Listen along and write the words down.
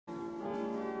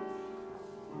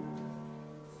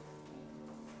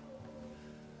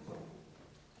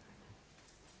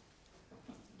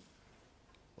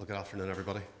good afternoon,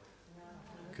 everybody.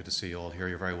 Good to see you all here.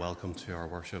 You're very welcome to our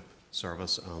worship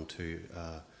service and to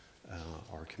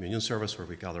our communion service where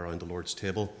we gather around the Lord's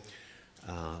table.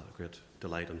 Great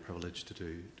delight and privilege to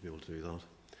be able to do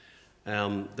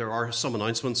that. There are some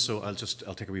announcements, so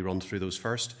I'll take a wee run through those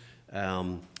first.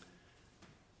 First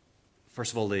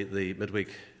of all, the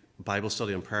midweek Bible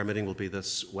study and prayer meeting will be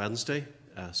this Wednesday,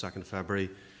 2nd February,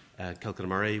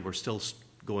 Kilkinamurry. We're still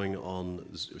streaming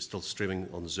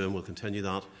on Zoom. We'll continue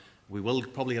that. We will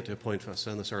probably get to a point, I was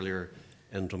saying this earlier,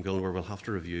 in Drumgooland, where we'll have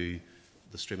to review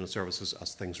the streaming services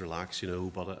as things relax,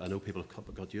 but I know people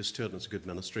have got used to it, and it's a good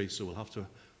ministry, so we'll have to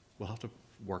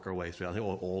work our way through it. I think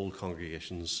all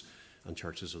congregations and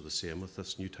churches are the same with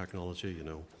this new technology,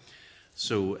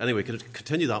 So anyway,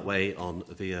 continue that way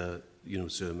via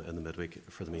Zoom in the midweek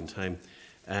for the meantime.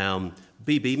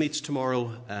 BB meets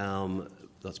tomorrow.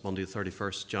 That's Monday the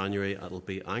 31st January. It'll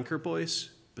be Anchor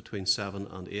Boys between 7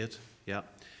 and 8. Yeah.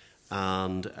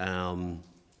 And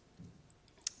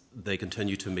they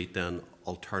continue to meet then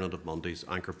alternative Mondays.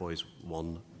 Anchor Boys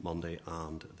one Monday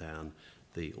and then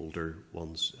the older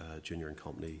ones, Junior and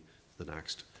Company, the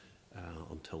next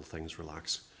until things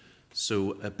relax.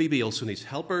 So BB also needs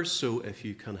helpers, so if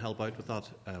you can help out with that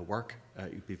work,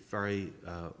 you'd be very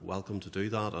welcome to do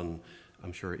that, and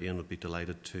I'm sure Ian would be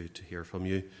delighted to hear from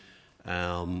you.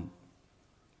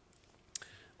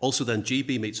 Also then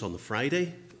GB meets on the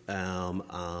Friday, and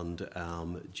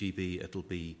GB, it'll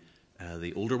be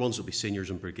the older ones will be seniors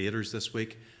and brigaders this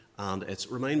week, and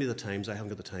remind me of the times. I haven't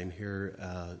got the time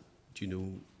here. Do you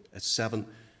know? It's 7:15.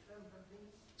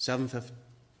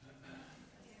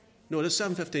 No, it is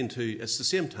 7:15 too. It's the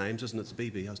same times, isn't it? It's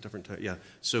BB has different times. Yeah.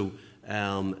 So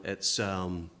it's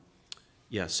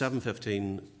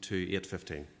 7:15 to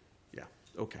 8:15. Yeah.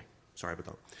 Okay. Sorry about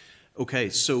that. Okay.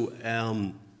 So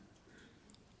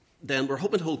then we're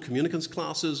hoping to hold communicants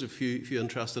classes. If you're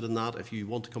interested in that, if you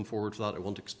want to come forward for that or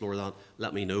want to explore that,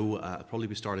 let me know. I'll probably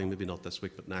be starting maybe not this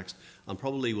week but next, and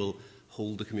probably will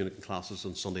hold the communicant classes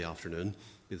on Sunday afternoon.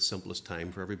 Be the simplest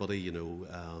time for everybody.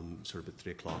 Sort of at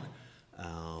 3 o'clock.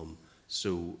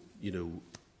 So,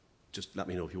 just let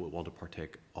me know if you want to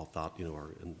partake of that,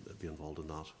 or be involved in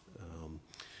that.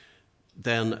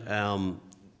 Then,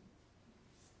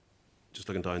 just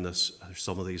looking down this,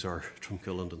 some of these are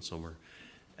Drumgooland and some are...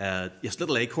 yes,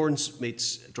 Little Acorns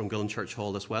meets Drumgooland Church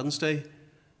Hall this Wednesday.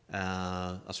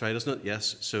 That's right, isn't it?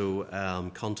 Yes. So,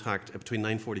 contact between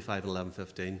 9:45 and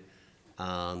 11:15.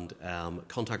 And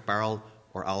contact Beryl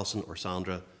or Alison or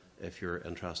Sandra if you're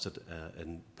interested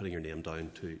in putting your name down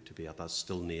to be at that.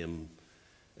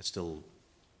 It's still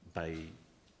by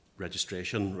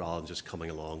registration rather than just coming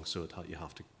along, so you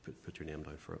have to put your name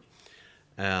down for it.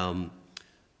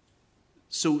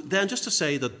 So then just to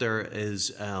say that there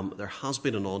has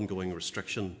been an ongoing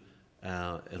restriction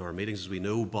in our meetings, as we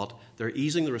know, but they're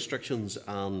easing the restrictions,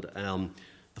 and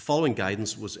the following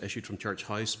guidance was issued from Church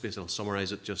House. Basically, I'll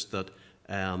summarise it just that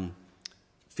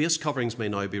face coverings may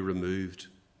now be removed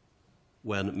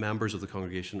when members of the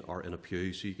congregation are in a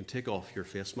pew, so you can take off your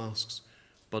face masks.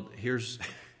 But here's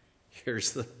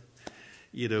the,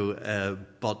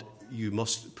 but you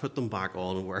must put them back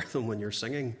on and wear them when you're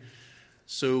singing.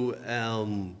 So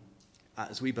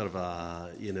it's a wee bit of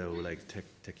a,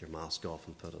 take your mask off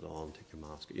and put it on. Take your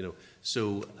mask,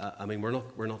 So I mean, we're not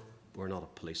a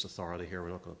police authority here. We're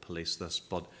not going to police this,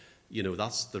 but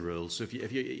that's the rule. So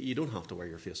if you don't have to wear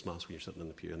your face mask when you're sitting in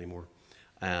the pew anymore.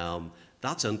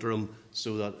 That's interim,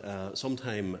 so that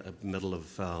sometime middle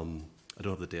of, I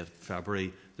don't have the date,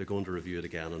 February, they're going to review it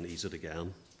again and ease it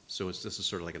again. So this is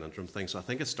sort of like an interim thing. So I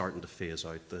think it's starting to phase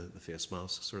out the face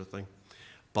mask sort of thing.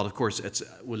 But of course,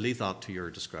 we'll leave that to your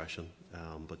discretion.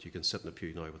 But you can sit in the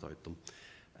pew now without them.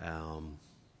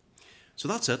 So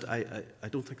that's it. I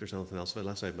don't think there's anything else,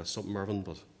 unless I've missed something, Mervyn,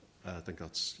 but I think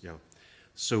that's, yeah.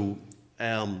 So,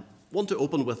 want to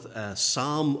open with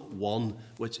Psalm 1,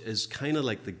 which is kind of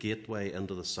like the gateway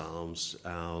into the Psalms.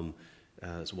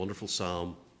 It's a wonderful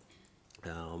psalm.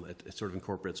 It sort of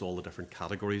incorporates all the different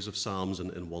categories of psalms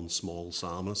in one small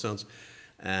psalm, in a sense.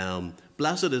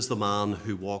 Blessed is the man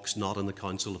who walks not in the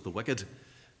counsel of the wicked,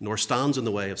 nor stands in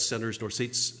the way of sinners, nor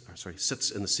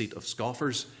sits in the seat of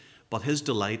scoffers, but his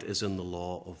delight is in the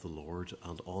law of the Lord,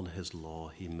 and on his law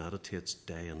he meditates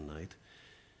day and night.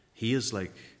 He is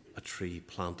like a tree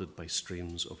planted by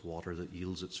streams of water that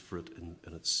yields its fruit in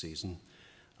its season,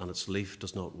 and its leaf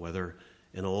does not wither.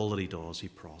 In all that he does, he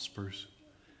prospers.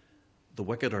 The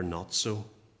wicked are not so,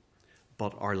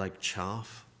 but are like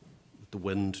chaff that the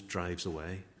wind drives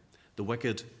away.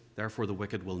 Therefore the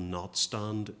wicked will not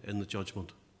stand in the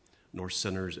judgment, nor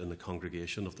sinners in the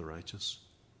congregation of the righteous.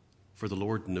 For the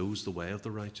Lord knows the way of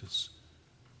the righteous,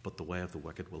 but the way of the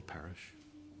wicked will perish.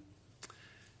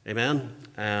 Amen.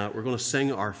 We're going to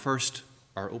sing our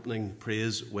opening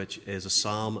praise, which is a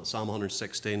psalm, Psalm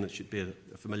 116. It should be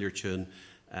a familiar tune,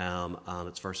 and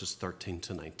it's verses 13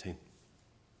 to 19.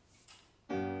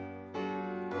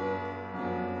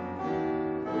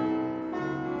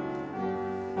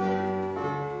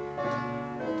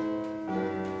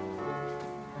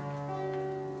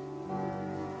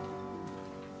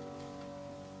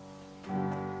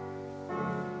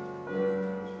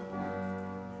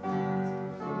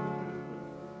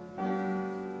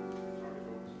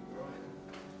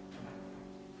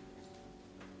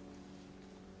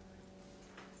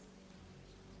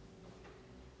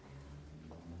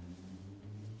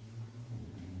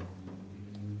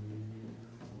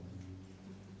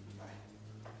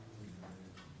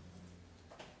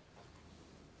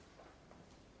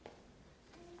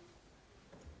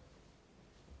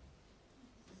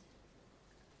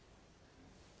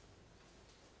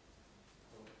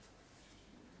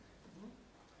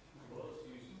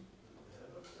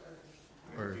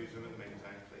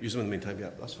 Use them in the meantime,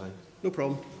 yeah, that's fine. No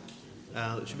problem.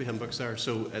 There should be hymn books there.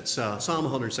 So it's Psalm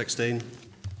 116.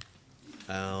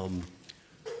 And...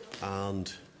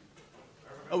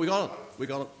 Oh, we got it.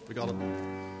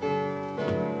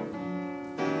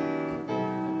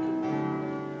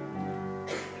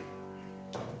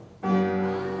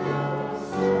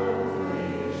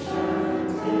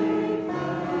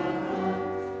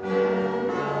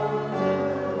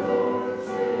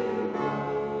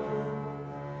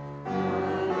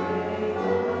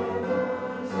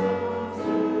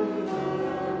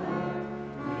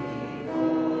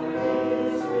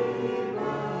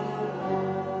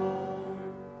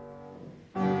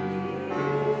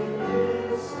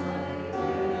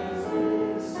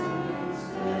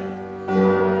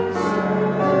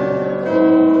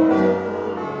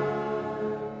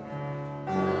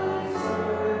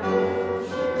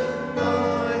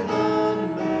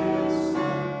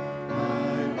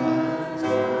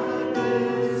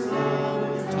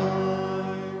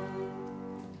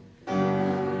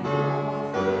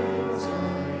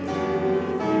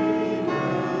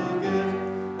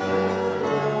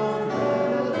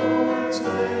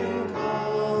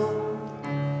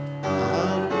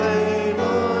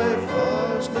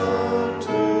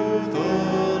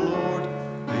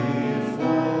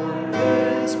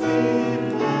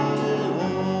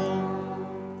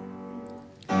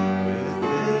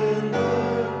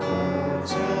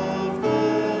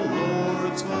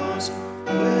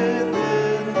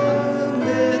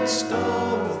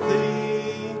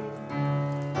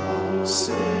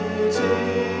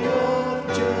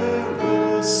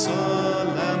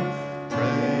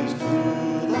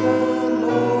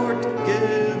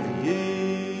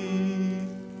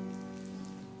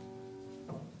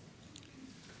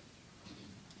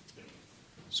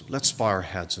 Let's bow our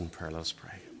heads in prayer. Let's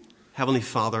pray. Heavenly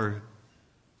Father,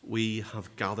 we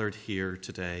have gathered here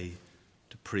today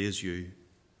to praise you,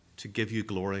 to give you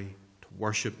glory, to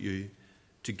worship you,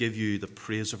 to give you the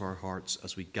praise of our hearts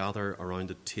as we gather around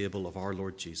the table of our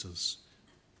Lord Jesus.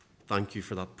 Thank you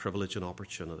for that privilege and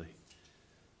opportunity.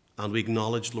 And we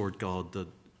acknowledge, Lord God, that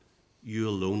you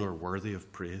alone are worthy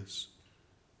of praise,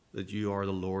 that you are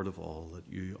the Lord of all, that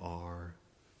you are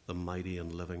the mighty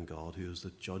and living God who is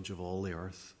the judge of all the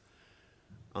earth,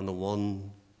 and the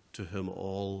one to whom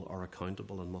all are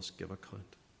accountable and must give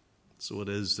account. So it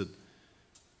is that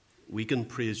we can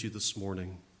praise you this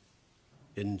morning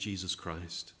in Jesus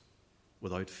Christ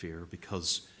without fear,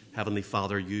 because, Heavenly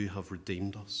Father, you have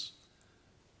redeemed us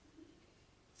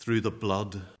through the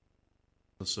blood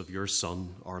of your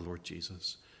Son, our Lord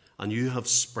Jesus. And you have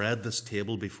spread this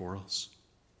table before us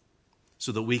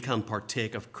so that we can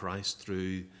partake of Christ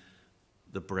through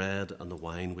the bread and the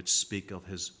wine, which speak of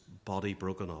his body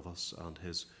broken of us and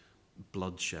his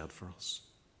blood shed for us.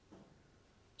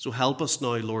 So help us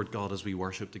now, Lord God, as we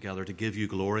worship together, to give you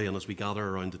glory, and as we gather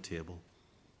around the table.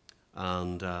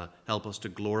 And help us to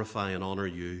glorify and honour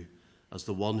you as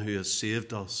the one who has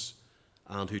saved us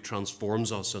and who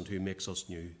transforms us and who makes us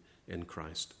new in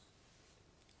Christ.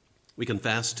 We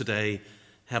confess today,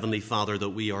 Heavenly Father, that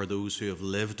we are those who have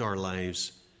lived our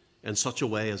lives in such a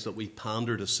way as that we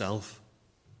pander to self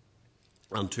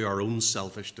and to our own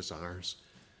selfish desires.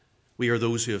 We are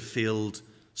those who have failed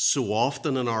so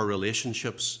often in our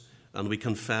relationships, and we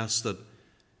confess that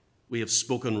we have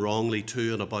spoken wrongly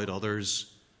to and about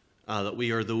others, that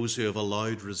we are those who have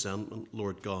allowed resentment,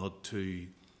 Lord God,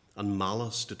 and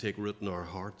malice to take root in our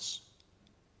hearts.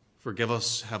 Forgive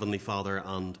us, Heavenly Father,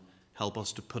 and help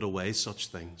us to put away such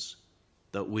things,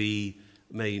 that we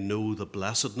may know the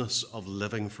blessedness of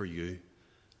living for you,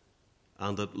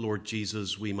 and that, Lord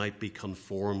Jesus, we might be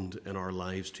conformed in our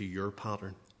lives to your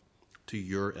pattern, to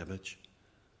your image.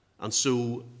 And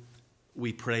so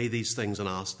we pray these things and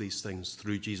ask these things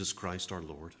through Jesus Christ our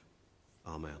Lord.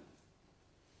 Amen.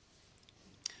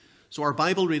 So our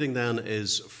Bible reading then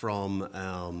is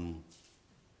from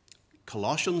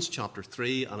Colossians chapter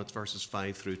 3, and it's verses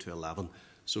 5 through to 11.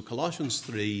 So Colossians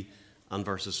 3 and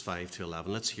verses 5 to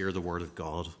 11. Let's hear the word of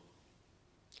God.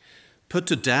 Put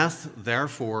to death,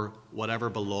 therefore, whatever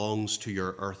belongs to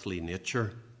your earthly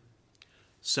nature: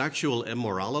 sexual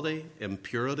immorality,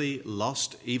 impurity,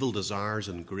 lust, evil desires,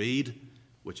 and greed,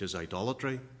 which is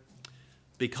idolatry.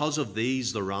 Because of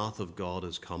these, the wrath of God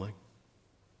is coming.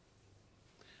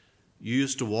 You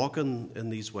used to walk in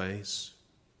these ways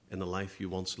in the life you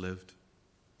once lived.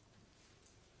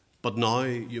 But now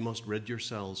you must rid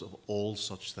yourselves of all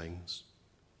such things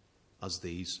as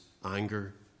these: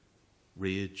 anger,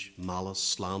 rage, malice,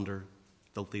 slander,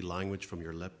 filthy language from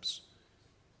your lips.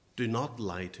 Do not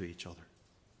lie to each other,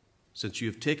 since you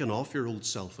have taken off your old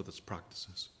self with its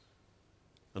practices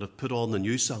and have put on the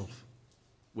new self,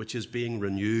 which is being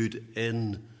renewed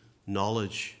in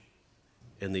knowledge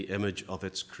in the image of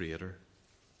its creator.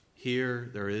 Here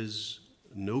there is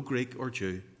no Greek or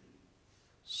Jew,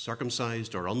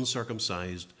 circumcised or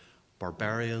uncircumcised,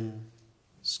 barbarian,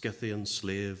 Scythian,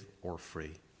 slave or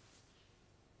free,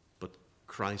 but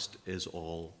Christ is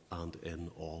all and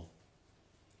in all.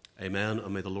 Amen.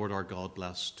 And may the Lord our God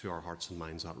bless to our hearts and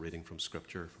minds that reading from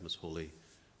Scripture, from his holy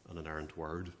and inerrant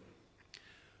word.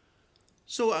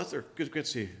 So after great to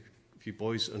see a few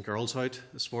boys and girls out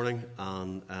this morning,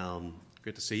 and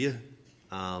great to see you.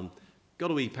 Got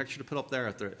a wee picture to put up there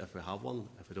if we have one.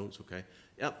 If I don't, it's okay.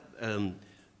 Yep.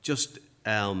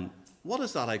 What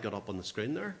is that I got up on the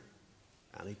screen there?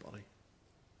 Anybody?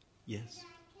 Yes.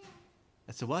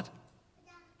 It's a what?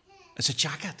 It's a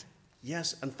jacket.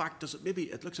 Yes. In fact, does it? Maybe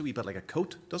it looks a wee bit like a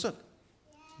coat. Does it?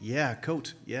 Yeah, a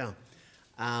coat. Yeah.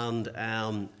 And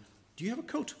do you have a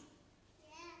coat?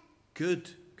 Yeah.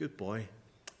 Good boy.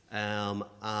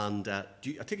 I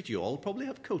take it you all probably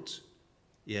have coats.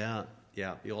 Yeah,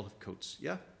 you all have coats.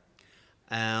 Yeah.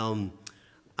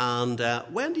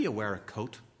 When do you wear a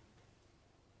coat?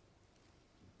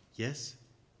 Yes.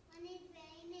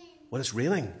 When it's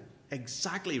raining.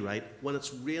 Exactly right. When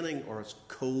it's raining or it's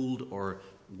cold or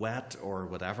wet or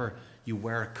whatever, you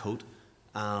wear a coat.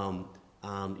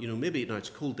 Maybe now it's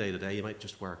a cold day today, you might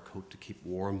just wear a coat to keep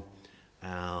warm.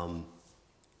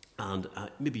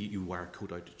 Maybe you wear a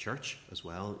coat out to church as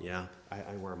well. Yeah,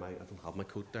 I don't have my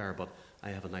coat there, but I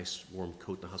have a nice warm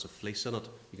coat that has a fleece in it.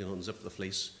 You can unzip the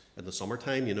fleece in the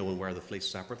summertime, and wear the fleece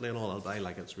separately and all. I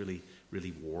like it. It's really,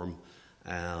 really warm.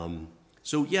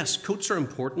 So yes, coats are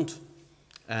important.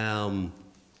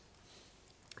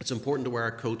 It's important to wear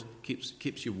a coat.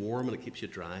 Keeps you warm and it keeps you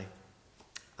dry.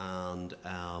 And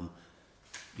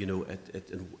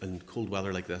in cold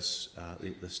weather like this,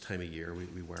 this time of year,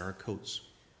 we wear our coats.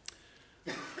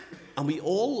 And we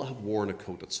all have worn a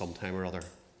coat at some time or other.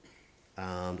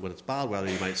 And when it's bad weather,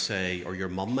 you might say, or your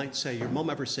mum might say, your mum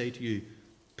ever say to you,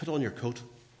 put on your coat?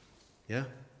 Yeah,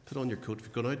 put on your coat. If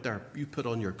you're going out there, you put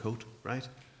on your coat, right?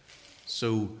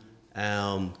 So,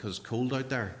 because it's cold out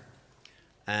there.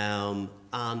 And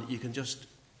you can just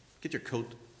get your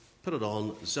coat, put it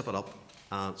on, zip it up,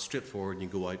 straight forward, and you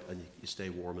go out and you stay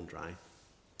warm and dry.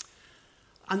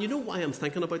 And you know why I'm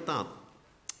thinking about that?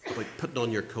 About putting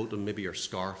on your coat and maybe your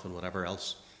scarf and whatever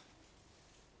else?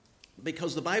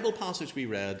 Because the Bible passage we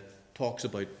read talks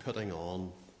about putting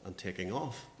on and taking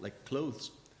off, like clothes.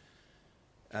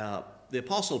 The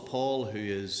Apostle Paul, who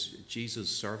is Jesus'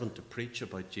 servant to preach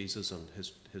about Jesus and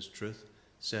his truth,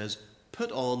 says,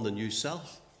 put on the new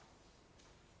self.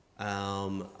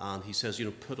 And he says,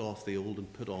 put off the old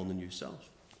and put on the new self.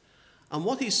 And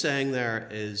what he's saying there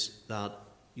is that,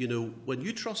 when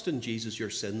you trust in Jesus, your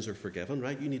sins are forgiven,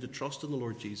 right? You need to trust in the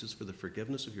Lord Jesus for the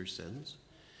forgiveness of your sins.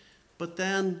 But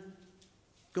then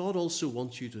God also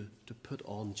wants you to put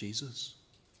on Jesus.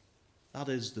 That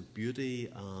is the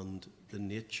beauty and the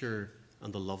nature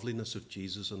and the loveliness of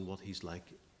Jesus and what he's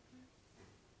like.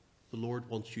 The Lord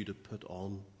wants you to put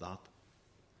on that.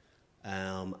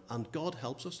 And God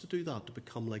helps us to do that, to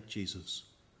become like Jesus,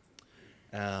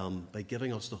 by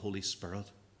giving us the Holy Spirit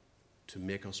to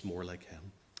make us more like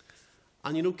him.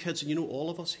 And kids, and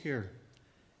all of us here,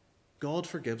 God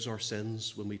forgives our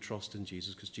sins when we trust in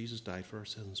Jesus, because Jesus died for our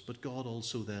sins. But God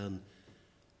also then,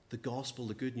 the gospel,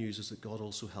 the good news is that God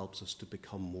also helps us to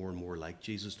become more and more like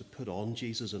Jesus, to put on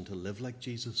Jesus and to live like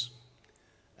Jesus.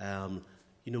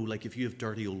 Like if you have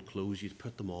dirty old clothes, you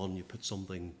put them on, you put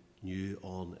something new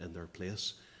on in their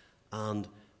place. And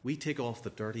we take off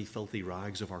the dirty, filthy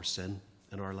rags of our sin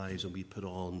in our lives, and we put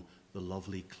on the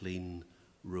lovely, clean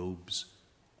robes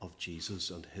of Jesus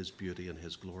and his beauty and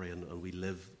his glory, and we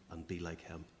live and be like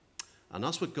him. And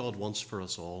that's what God wants for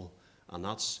us all. And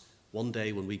that's one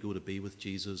day when we go to be with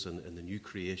Jesus and in the new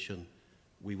creation,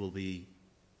 we will be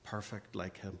perfect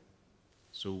like him.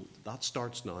 So that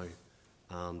starts now,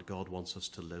 and God wants us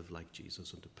to live like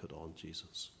Jesus and to put on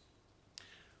Jesus.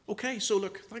 Okay, so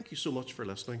look, thank you so much for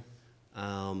listening.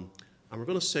 And we're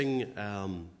going to sing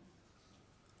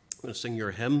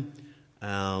your hymn,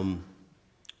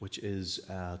 which is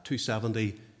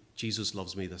 270, Jesus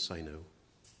Loves Me, This I Know.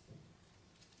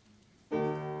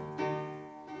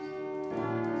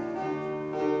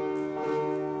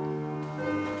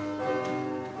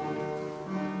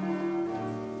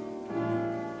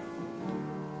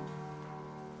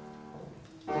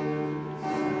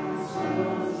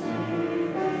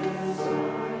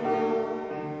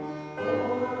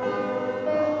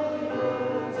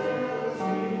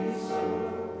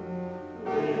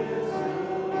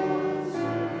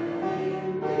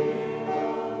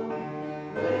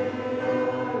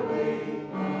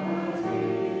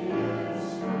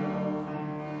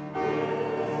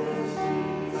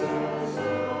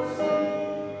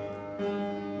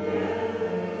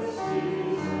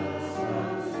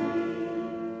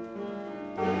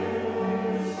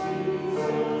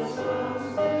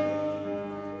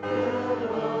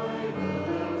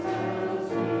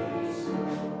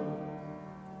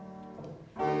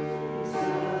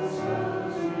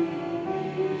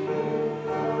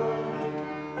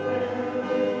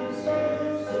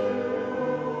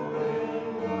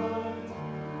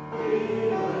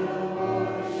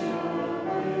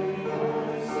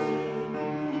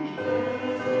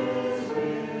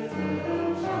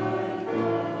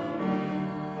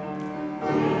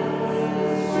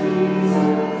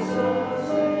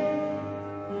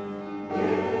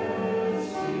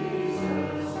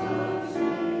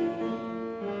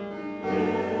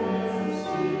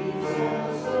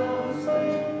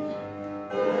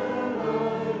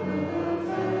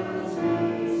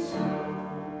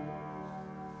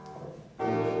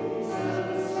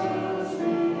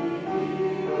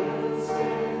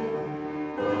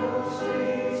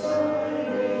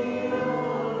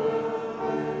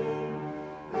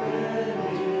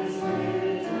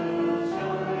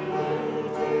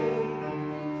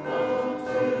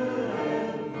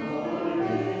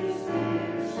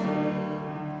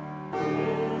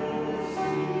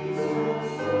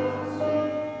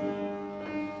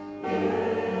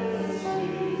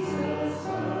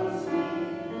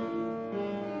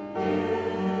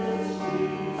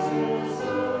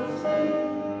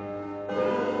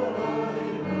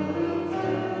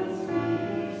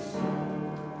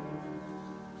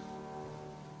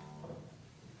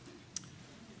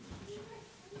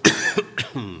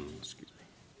 Excuse me.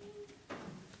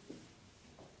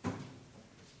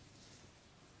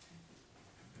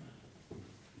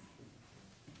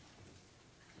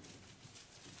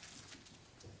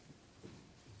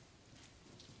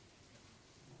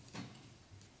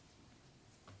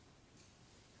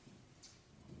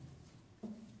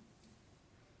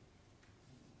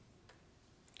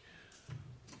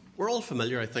 We're all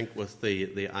familiar, I think, with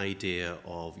the idea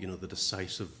of, the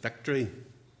decisive victory.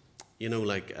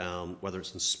 Like whether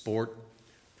it's in sport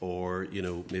or,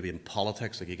 maybe in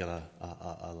politics, like you get an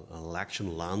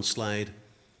election landslide.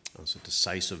 It's a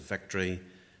decisive victory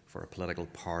for a political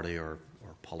party or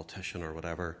politician or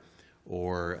whatever.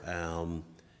 Or, on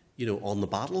the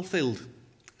battlefield,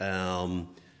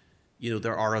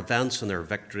 there are events and there are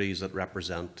victories that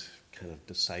represent kind of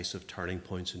decisive turning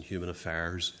points in human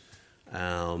affairs.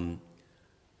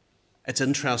 It's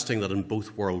interesting that in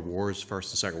both world wars,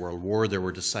 First and Second World War, there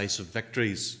were decisive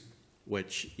victories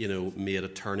which, made a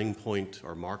turning point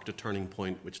or marked a turning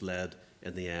point which led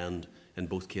in the end, in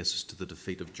both cases, to the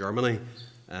defeat of Germany.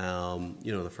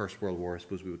 The First World War, I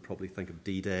suppose we would probably think of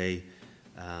D-Day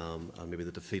and maybe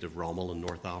the defeat of Rommel in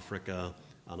North Africa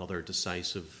and other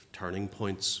decisive turning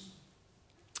points.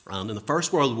 And in the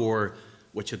First World War,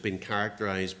 which had been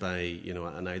characterised by,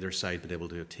 on either side being able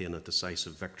to attain a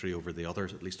decisive victory over the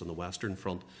others, at least on the Western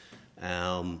Front,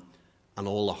 and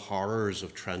all the horrors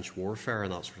of trench warfare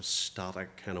and that sort of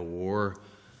static kind of war.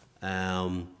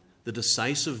 The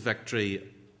decisive victory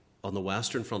on the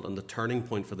Western Front and the turning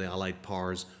point for the Allied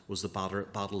powers was the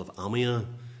Battle of Amiens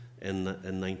in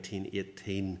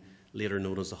 1918, later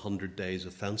known as the 100 Days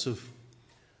Offensive,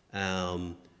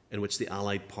 in which the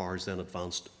Allied powers then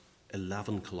advanced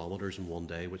 11 kilometres in one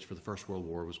day, which for the First World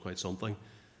War was quite something.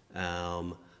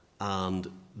 And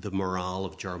the morale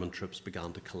of German troops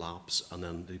began to collapse, and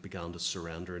then they began to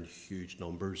surrender in huge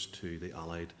numbers to the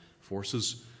Allied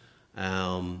forces.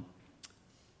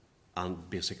 and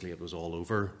basically it was all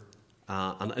over.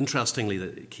 And interestingly,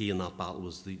 the key in that battle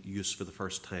was the use for the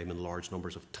first time in large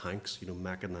numbers of tanks,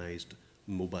 mechanised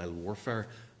mobile warfare,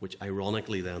 which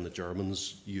ironically then the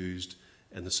Germans used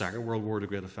in the Second World War to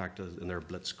great effect in their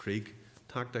blitzkrieg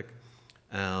tactic.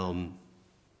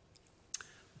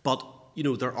 But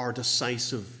there are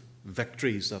decisive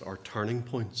victories that are turning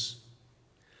points.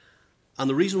 And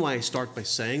the reason why I start by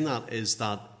saying that is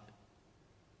that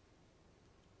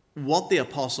what the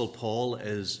Apostle Paul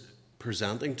is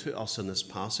presenting to us in this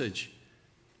passage,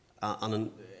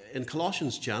 and in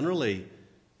Colossians generally,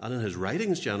 and in his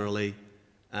writings generally,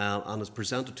 and is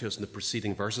presented to us in the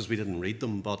preceding verses, we didn't read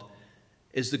them, but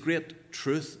is the great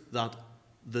truth that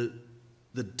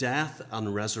the death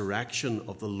and resurrection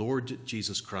of the Lord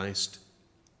Jesus Christ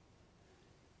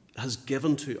has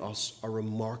given to us a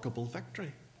remarkable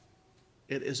victory.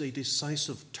 It is a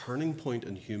decisive turning point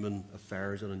in human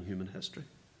affairs and in human history.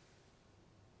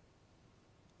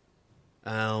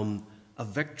 A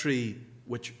victory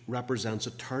which represents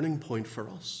a turning point for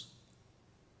us.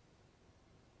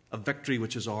 A victory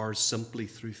which is ours simply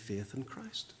through faith in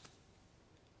Christ.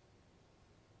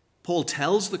 Paul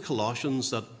tells the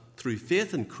Colossians that through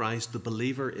faith in Christ, the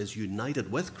believer is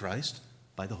united with Christ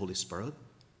by the Holy Spirit,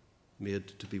 made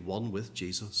to be one with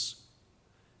Jesus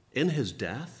in his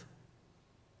death,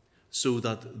 so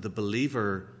that the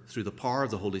believer, through the power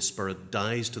of the Holy Spirit,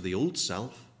 dies to the old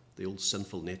self, the old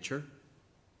sinful nature,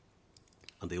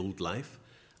 and the old life,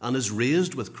 and is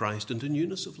raised with Christ into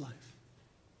newness of life.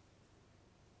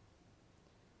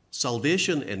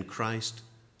 Salvation in Christ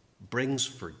brings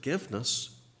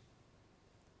forgiveness,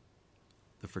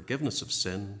 the forgiveness of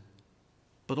sin,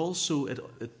 but also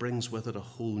it brings with it a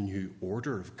whole new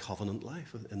order of covenant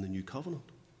life in the new covenant,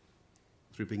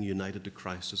 through being united to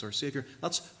Christ as our Saviour.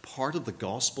 That's part of the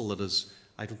gospel that is,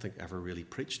 I don't think, ever really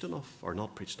preached enough, or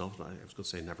not preached enough. I was going to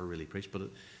say never really preached, but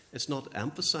it's not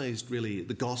emphasised really.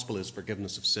 The gospel is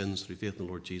forgiveness of sins through faith in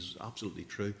the Lord Jesus, absolutely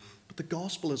true. But the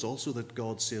gospel is also that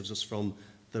God saves us from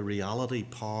the reality,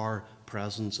 power,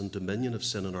 presence and dominion of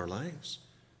sin in our lives.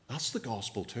 That's the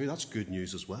gospel too. That's good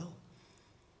news as well.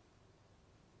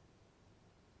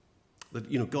 That,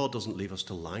 God doesn't leave us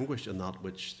to languish in that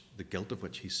which, the guilt of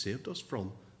which he saved us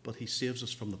from, but he saves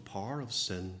us from the power of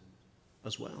sin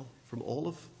as well, from all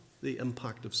of the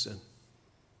impact of sin.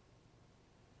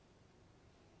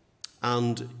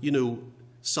 And,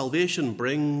 salvation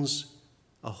brings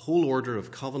a whole order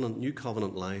of covenant, new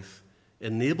covenant life,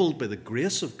 enabled by the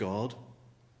grace of God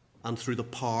and through the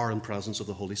power and presence of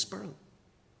the Holy Spirit.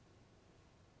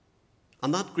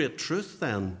 And that great truth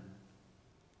then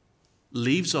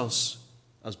leaves us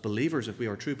as believers, if we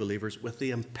are true believers, with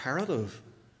the imperative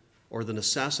or the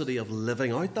necessity of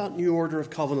living out that new order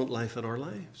of covenant life in our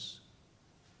lives.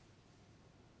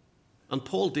 And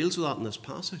Paul deals with that in this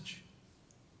passage.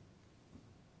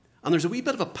 And there's a wee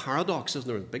bit of a paradox, isn't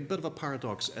there? A big bit of a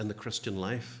paradox in the Christian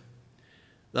life.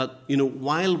 That,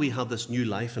 while we have this new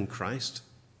life in Christ,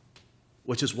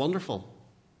 which is wonderful,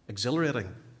 exhilarating,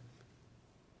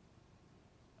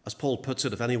 as Paul puts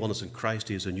it, if anyone is in Christ,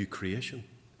 he is a new creation.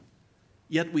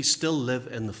 Yet we still live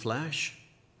in the flesh,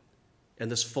 in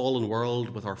this fallen world,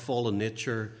 with our fallen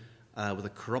nature, with the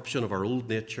corruption of our old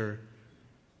nature.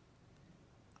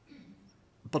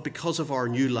 But because of our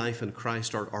new life in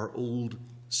Christ, our old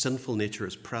sinful nature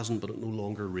is present, but it no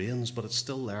longer reigns, but it's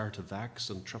still there to vex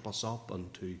and trip us up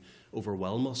and to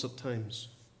overwhelm us at times.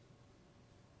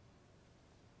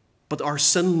 But our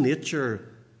sin nature,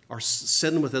 our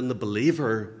sin within the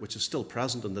believer, which is still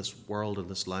present in this world and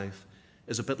this life,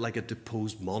 is a bit like a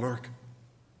deposed monarch.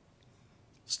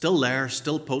 Still there,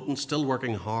 still potent, still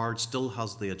working hard, still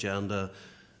has the agenda,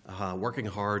 working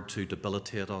hard to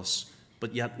debilitate us,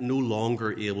 but yet no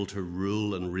longer able to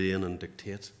rule and reign and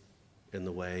dictate in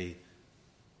the way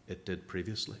it did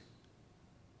previously.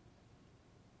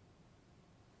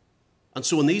 And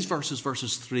so in these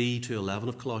verses 3 to 11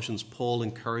 of Colossians, Paul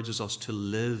encourages us to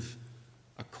live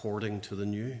according to the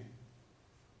new.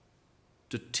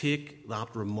 To take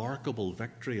that remarkable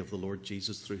victory of the Lord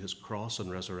Jesus through his cross and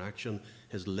resurrection,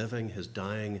 his living, his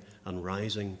dying and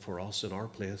rising for us in our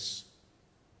place,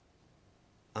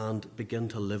 and begin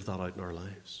to live that out in our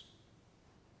lives.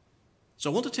 So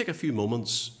I want to take a few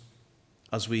moments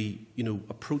as we,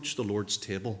 approach the Lord's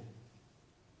table,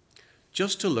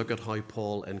 just to look at how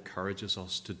Paul encourages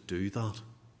us to do that,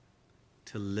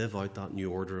 to live out that new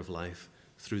order of life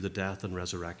through the death and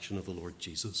resurrection of the Lord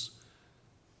Jesus.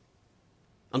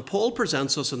 And Paul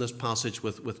presents us in this passage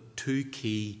with two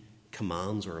key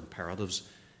commands or imperatives.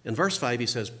 In verse 5 he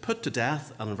says, put to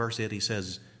death, and in verse 8 he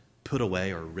says, put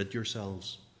away or rid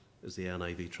yourselves, is the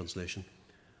NIV translation.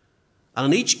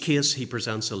 And in each case, he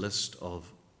presents a list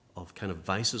of kind of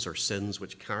vices or sins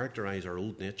which characterize our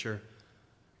old nature.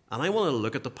 And I want to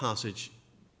look at the passage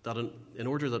that in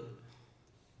order that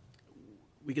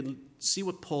we can see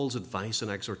what Paul's advice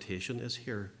and exhortation is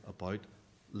here about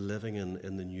living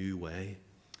in the new way,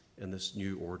 in this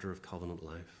new order of covenant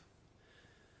life.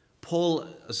 Paul,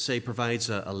 as I say, provides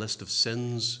a list of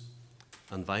sins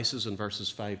and vices in verses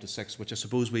 5 to 6, which I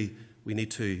suppose we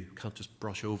can't just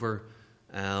brush over.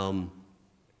 And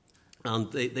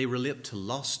they relate to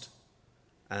lust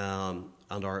and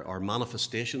our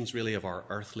manifestations, really, of our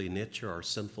earthly nature, our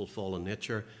sinful, fallen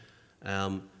nature.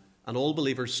 And all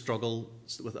believers struggle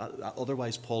with.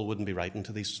 Otherwise, Paul wouldn't be writing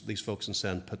to these folks and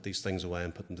saying, "Put these things away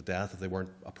and put them to death," if they weren't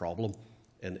a problem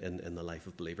in the life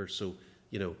of believers. So,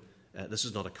 this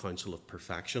is not a counsel of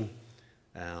perfection.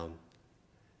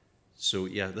 This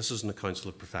isn't a counsel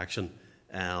of perfection,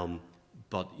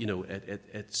 but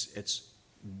it's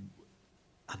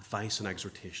advice and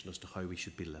exhortation as to how we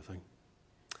should be living.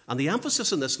 And the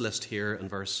emphasis in this list here in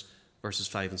verses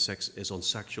 5 and 6 is on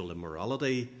sexual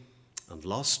immorality and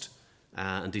lust.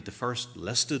 Indeed, the first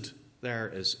listed there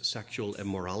is sexual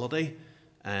immorality,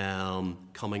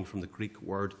 coming from the Greek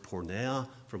word porneia,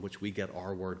 from which we get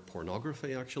our word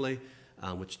pornography, actually,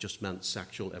 which just meant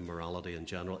sexual immorality in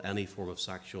general. Any form of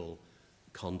sexual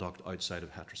conduct outside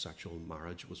of heterosexual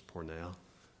marriage was porneia.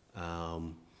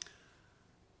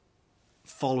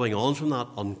 Following on from that,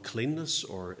 uncleanness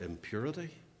or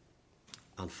impurity.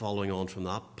 And following on from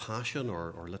that, passion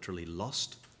or literally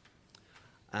lust.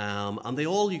 And they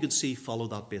all, you can see, follow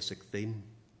that basic theme.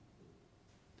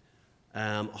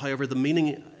 However, the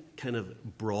meaning kind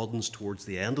of broadens towards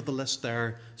the end of the list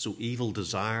there. So evil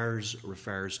desires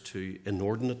refers to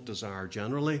inordinate desire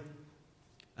generally.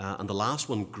 And the last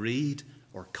one, greed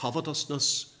or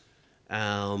covetousness,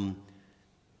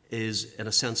 is in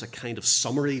a sense a kind of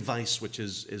summary vice, which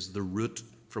is the root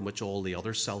from which all the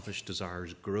other selfish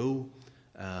desires grow.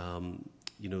 The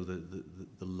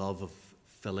love of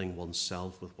filling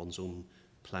oneself with one's own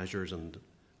pleasures and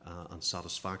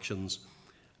satisfactions.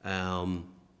 And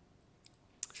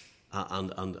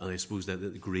I suppose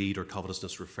that greed or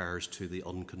covetousness refers to the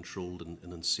uncontrolled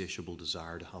and insatiable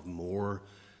desire to have more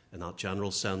in that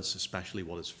general sense, especially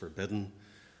what is forbidden.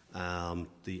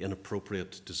 The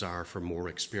inappropriate desire for more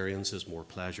experiences, more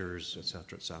pleasures,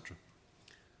 etc., etc.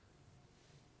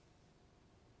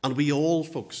 And we all,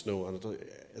 folks, know, and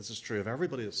this is true of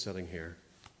everybody that's sitting here,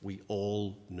 we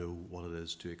all know what it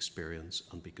is to experience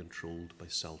and be controlled by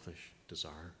selfish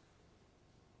desire.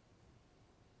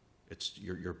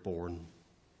 You're born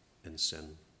in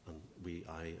sin, and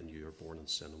I and you are born in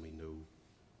sin, and we know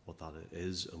what that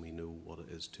is, and we know what it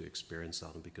is to experience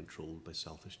that and be controlled by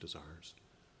selfish desires.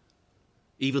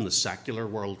 Even the secular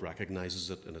world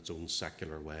recognizes it in its own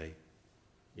secular way,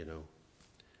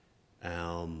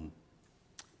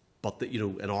 But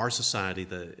in our society,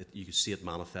 you can see it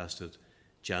manifested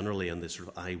generally in this sort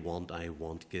of I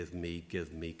want, give me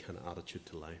kind of attitude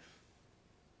to life.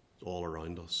 It's all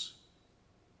around us.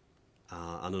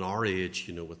 And in our age,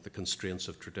 with the constraints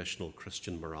of traditional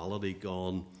Christian morality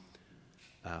gone,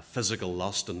 physical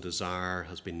lust and desire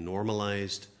has been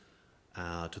normalized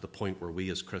to the point where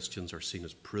we as Christians are seen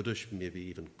as prudish, maybe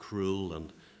even cruel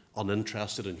and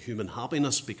uninterested in human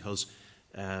happiness because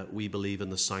we believe in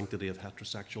the sanctity of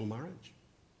heterosexual marriage.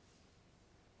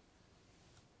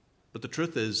 But the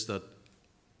truth is that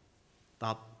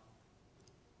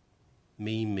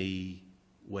me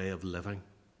way of living,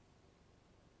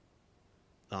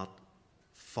 that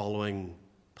following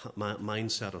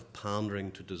mindset of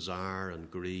pandering to desire and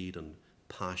greed and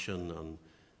passion and,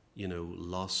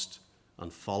 lust,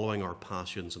 and following our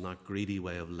passions and that greedy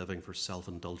way of living for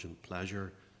self-indulgent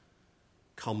pleasure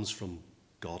comes from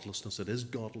godlessness. It is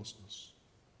godlessness.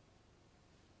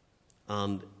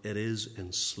 And it is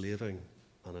enslaving,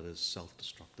 and it is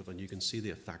self-destructive, and you can see the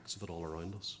effects of it all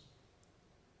around us.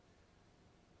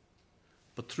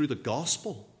 But through the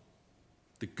gospel,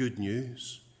 the good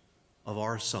news of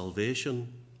our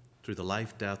salvation, through the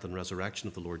life, death, and resurrection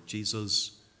of the Lord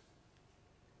Jesus,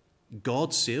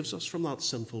 God saves us from that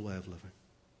sinful way of living.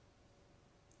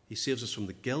 He saves us from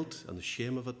the guilt and the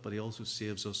shame of it, but he also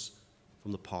saves us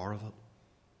from the power of it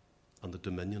and the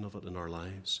dominion of it in our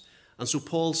lives. And so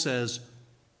Paul says,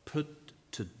 put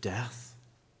to death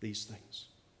these things.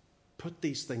 Put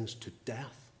these things to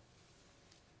death.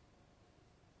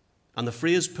 And the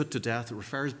phrase put to death, it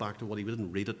refers back to what he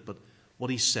didn't read it, but what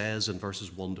he says in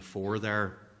verses 1 to 4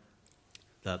 there,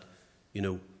 that,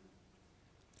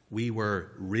 we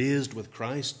were raised with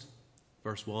Christ,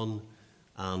 verse 1,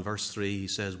 and verse 3 he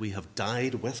says, we have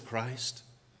died with Christ.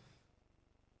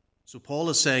 So Paul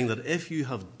is saying that if you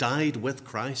have died with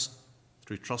Christ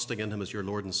through trusting in him as your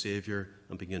Lord and Saviour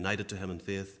and being united to him in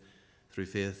faith, through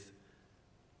faith,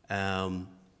 and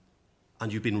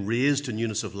you've been raised to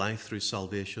newness of life through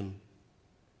salvation,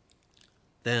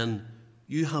 then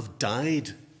you have died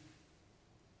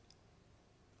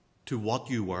to what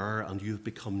you were and you've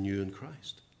become new in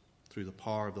Christ through the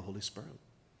power of the Holy Spirit.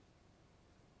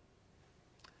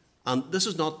 And this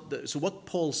is not, so what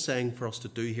Paul's saying for us to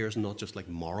do here is not just like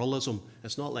moralism.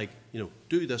 It's not like,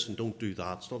 do this and don't do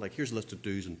that. It's not like, here's a list of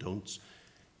do's and don'ts.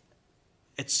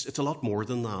 It's a lot more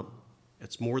than that.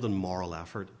 It's more than moral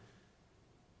effort.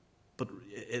 But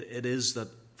it is that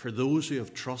for those who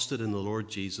have trusted in the Lord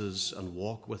Jesus and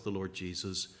walk with the Lord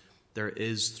Jesus, there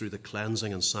is, through the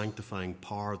cleansing and sanctifying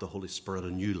power of the Holy Spirit,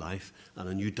 a new life and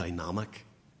a new dynamic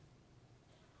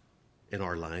in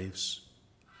our lives.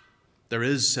 There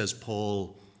is, says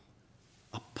Paul,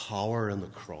 a power in the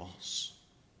cross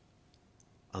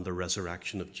and the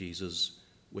resurrection of Jesus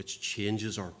which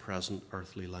changes our present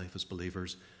earthly life as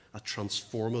believers, a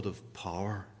transformative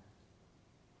power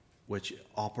which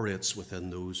operates within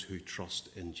those who trust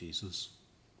in Jesus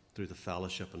through the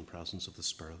fellowship and presence of the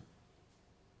Spirit.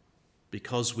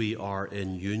 Because we are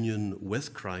in union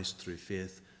with Christ through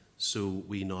faith, so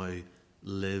we now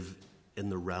live in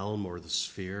the realm or the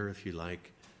sphere, if you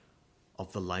like,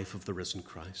 of the life of the risen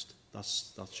Christ. That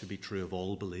should be true of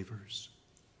all believers.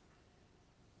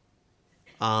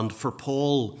 And for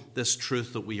Paul, this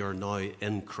truth that we are now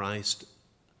in Christ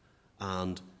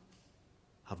and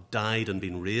have died and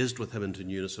been raised with him into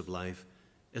newness of life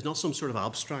is not some sort of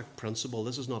abstract principle.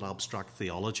 This is not abstract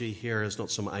theology here. It's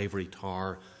not some ivory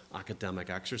tower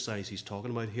academic exercise he's talking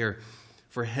about here.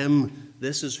 For him,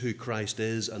 this is who Christ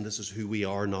is, and this is who we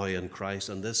are now in Christ,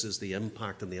 and this is the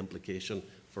impact and the implication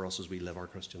for us as we live our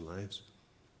Christian lives.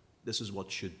 This is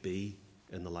what should be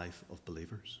in the life of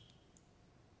believers.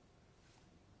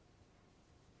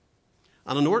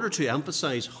 And in order to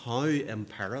emphasize how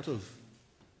imperative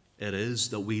it is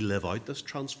that we live out this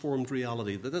transformed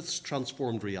reality, that this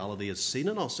transformed reality is seen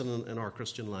in us in our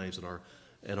Christian lives,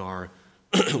 in our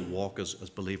walk as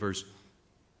believers,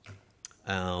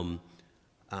 and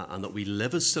that we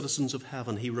live as citizens of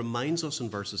heaven, he reminds us in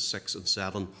verses 6 and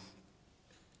 7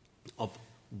 of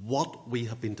what we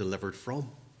have been delivered from.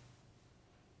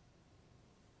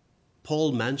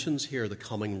 Paul mentions here the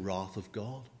coming wrath of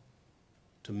God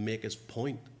to make his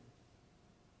point.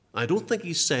 I don't think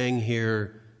he's saying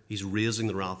here he's raising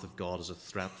the wrath of God as a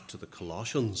threat to the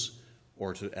Colossians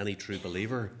or to any true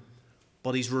believer,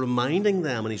 but he's reminding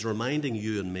them, and he's reminding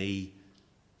you and me,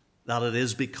 that it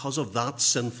is because of that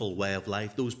sinful way of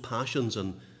life, those passions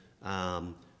and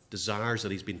desires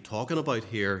that he's been talking about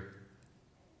here,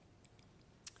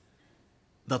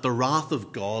 that the wrath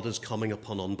of God is coming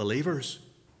upon unbelievers,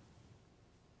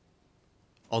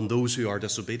 on those who are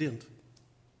disobedient.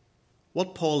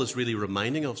 What Paul is really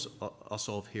reminding us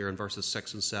of here in verses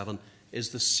 6 and 7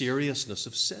 is the seriousness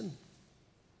of sin.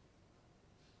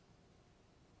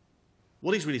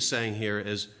 What he's really saying here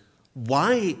is,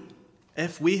 why,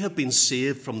 if we have been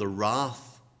saved from the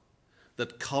wrath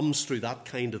that comes through that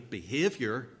kind of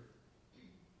behaviour,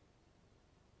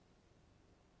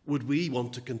 would we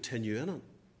want to continue in it?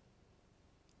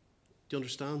 Do you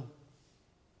understand?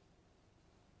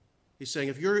 He's saying,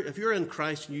 if you're in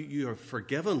Christ and you are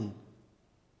forgiven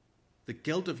the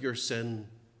guilt of your sin,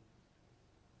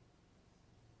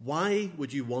 why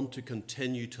would you want to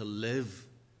continue to live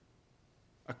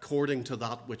according to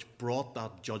that which brought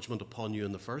that judgment upon you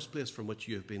in the first place, from which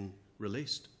you have been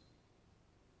released?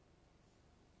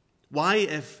 Why,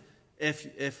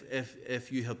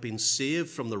 if you have been saved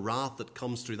from the wrath that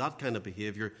comes through that kind of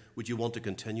behaviour, would you want to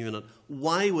continue in it?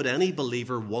 Why would any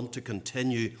believer want to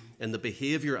continue in the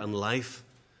behaviour and life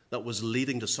that was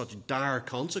leading to such dire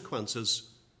consequences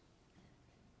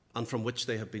and from which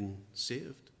they have been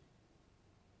saved?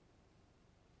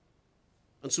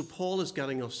 And so Paul is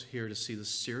getting us here to see the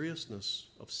seriousness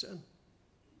of sin,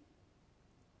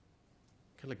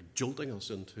 kind of like jolting us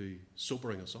into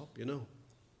sobering us up,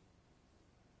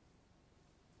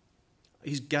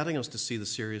 He's getting us to see the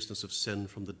seriousness of sin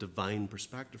from the divine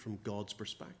perspective, from God's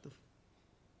perspective.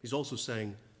 He's also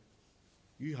saying,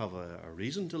 you have a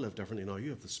reason to live differently now.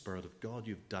 You have the Spirit of God.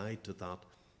 You've died to that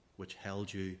which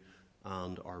held you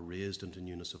and are raised into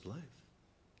newness of life.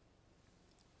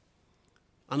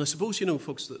 And I suppose,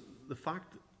 folks, that the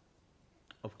fact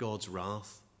of God's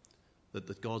wrath,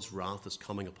 that God's wrath is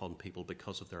coming upon people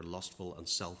because of their lustful and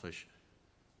selfish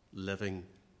living,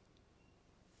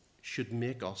 should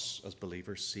make us as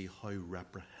believers see how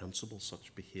reprehensible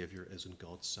such behaviour is in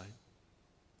God's sight.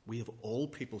 We of all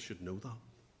people should know that.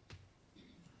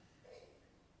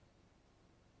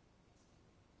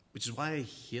 Which is why I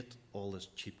hate all this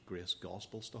cheap grace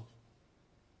gospel stuff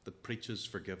that preaches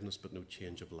forgiveness but no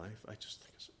change of life. I just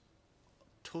think it's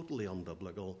totally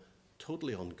unbiblical,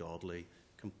 totally ungodly,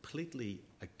 completely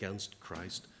against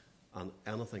Christ and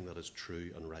anything that is true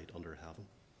and right under heaven.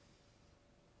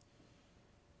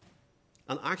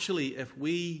 And actually, if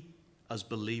we as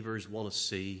believers want to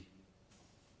see,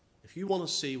 if you want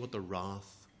to see what the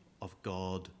wrath of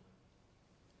God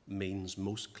means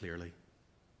most clearly,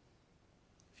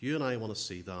 if you and I want to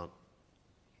see that,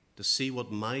 to see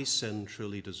what my sin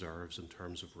truly deserves in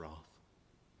terms of wrath,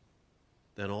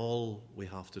 then all we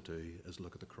have to do is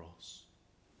look at the cross.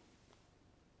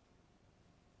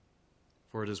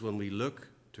 For it is when we look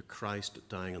to Christ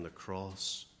dying on the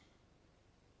cross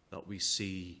that we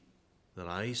see, that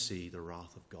I see the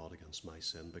wrath of God against my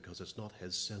sin, because it's not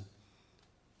his sin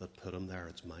that put him there,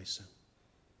 it's my sin.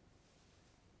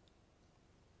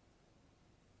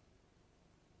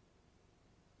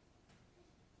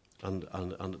 And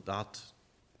that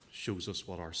shows us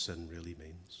what our sin really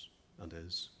means and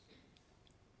is.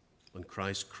 When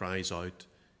Christ cries out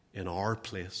in our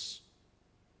place,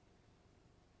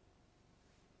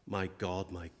 my God,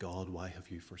 why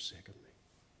have you forsaken me?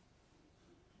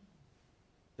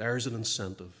 There's an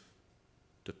incentive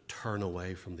to turn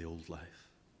away from the old life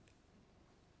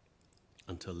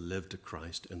and to live to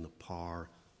Christ in the power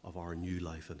of our new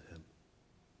life in him.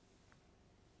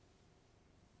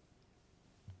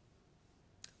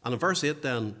 And in verse 8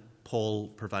 then, Paul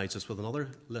provides us with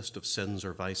another list of sins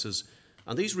or vices.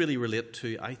 And these really relate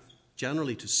to,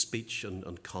 generally to speech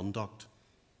and conduct,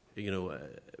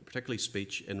 particularly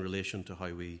speech in relation to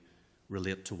how we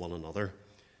relate to one another.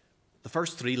 The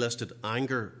first three listed,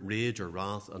 anger, rage or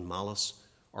wrath and malice,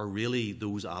 are really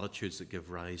those attitudes that give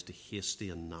rise to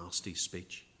hasty and nasty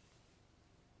speech.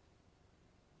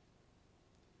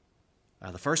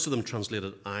 The first of them,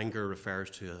 translated anger, refers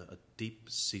to a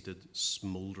deep-seated,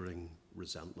 smouldering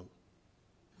resentment.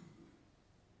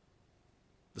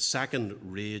 The second,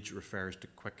 rage, refers to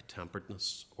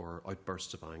quick-temperedness or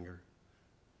outbursts of anger.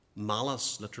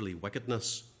 Malice, literally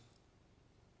wickedness,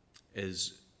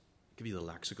 is, I'll give you the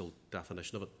lexical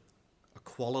definition of it, a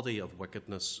quality of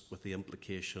wickedness with the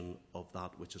implication of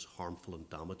that which is harmful and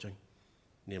damaging.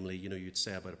 Namely, you'd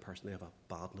say about a person, they have a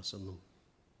badness in them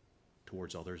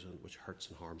towards others, and which hurts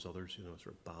and harms others,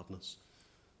 sort of badness.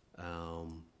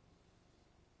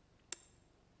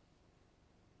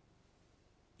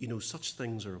 Such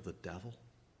things are of the devil.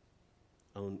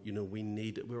 And,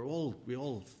 we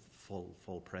all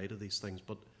fall prey to these things,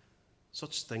 but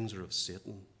such things are of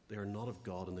Satan. They are not of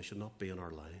God, and they should not be in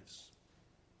our lives.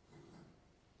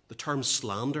 The term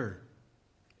slander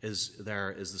is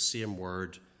the same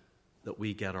word that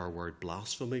we get our word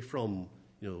blasphemy from,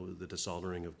 the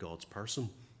dishonouring of God's person.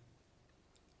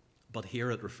 But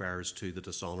here it refers to the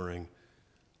dishonouring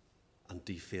and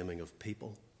defaming of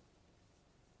people.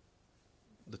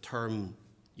 The term,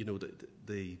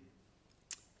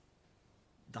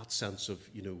 that sense of,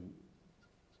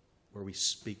 where we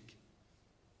speak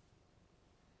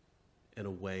in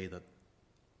a way that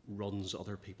runs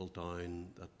other people down,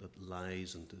 that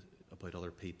lies about other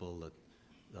people,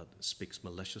 that speaks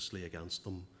maliciously against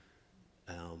them.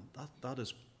 That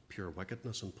is pure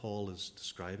wickedness, and Paul is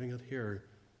describing it here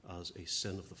as a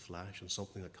sin of the flesh and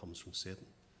something that comes from Satan.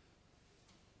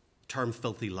 The term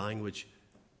filthy language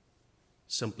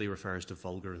simply refers to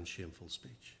vulgar and shameful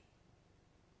speech.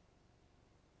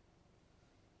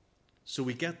 So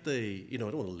we get the, I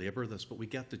don't want to labour this, but we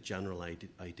get the general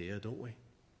idea, don't we?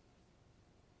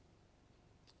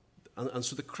 And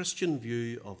so the Christian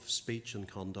view of speech and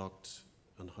conduct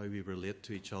and how we relate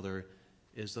to each other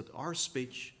is that our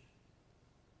speech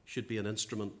should be an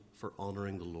instrument for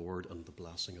honouring the Lord and the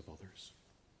blessing of others.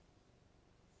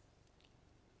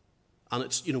 And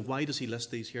it's, why does he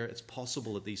list these here? It's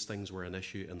possible that these things were an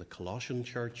issue in the Colossian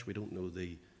church. We don't know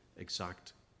the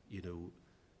exact,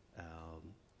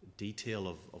 detail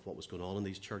of what was going on in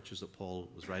these churches that Paul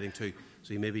was writing to.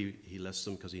 So maybe he lists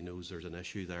them because he knows there's an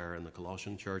issue there in the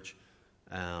Colossian church.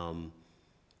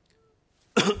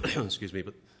 Excuse me,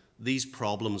 but these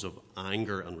problems of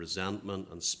anger and resentment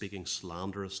and speaking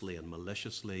slanderously and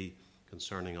maliciously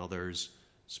concerning others,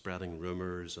 spreading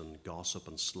rumours and gossip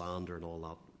and slander and all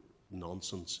that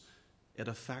nonsense, it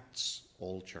affects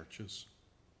all churches.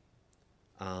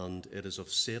 And it is of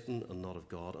Satan and not of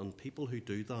God. And people who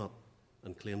do that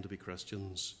and claim to be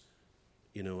Christians,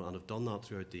 and have done that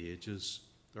throughout the ages,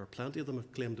 there are plenty of them who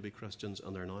have claimed to be Christians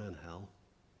and they're now in hell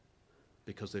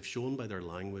because they've shown by their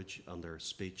language and their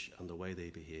speech and the way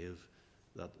they behave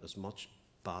that as much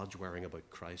badge wearing about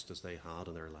Christ as they had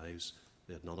in their lives,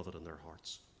 they had none of it in their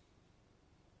hearts.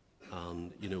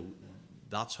 And,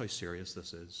 that's how serious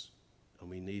this is. And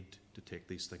we need to take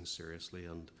these things seriously.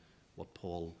 And what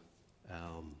Paul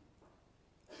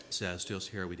says to us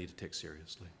here, we need to take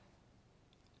seriously.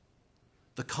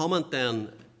 The comment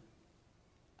then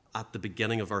at the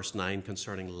beginning of verse 9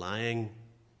 concerning lying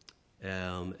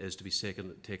is to be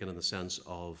taken in the sense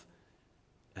of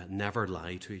never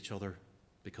lie to each other,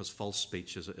 because false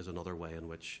speech is another way in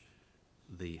which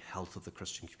the health of the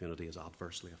Christian community is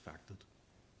adversely affected.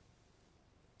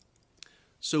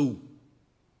 So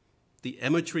the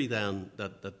imagery then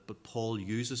that Paul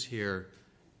uses here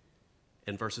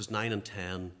in verses 9 and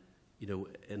 10,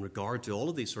 in regard to all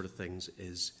of these sort of things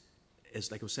is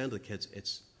like I was saying to the kids,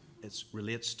 it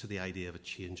relates to the idea of a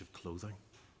change of clothing.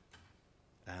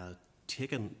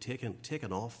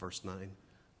 Taken off, verse 9,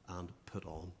 and put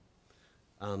on.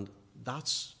 And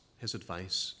that's his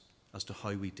advice as to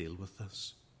how we deal with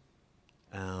this.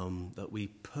 That we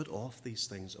put off these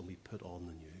things and we put on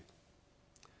the new.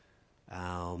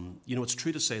 It's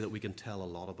true to say that we can tell a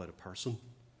lot about a person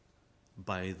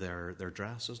by their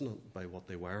dress, isn't it? By what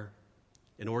they wear.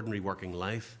 In ordinary working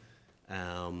life,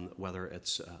 whether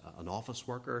it's an office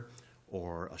worker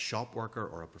or a shop worker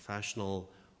or a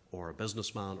professional or a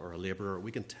businessman or a labourer,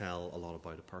 we can tell a lot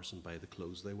about a person by the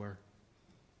clothes they wear.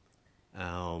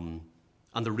 And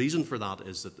the reason for that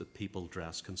is that the people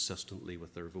dress consistently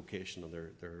with their vocation and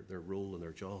their role and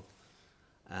their job.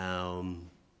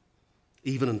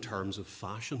 Even in terms of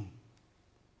fashion,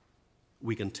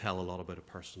 we can tell a lot about a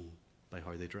person by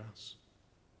how they dress.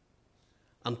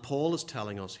 And Paul is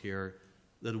telling us here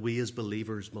that we as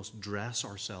believers must dress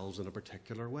ourselves in a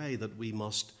particular way, that we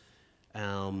must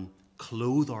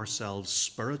clothe ourselves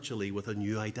spiritually with a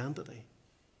new identity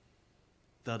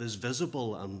that is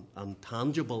visible and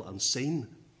tangible and seen.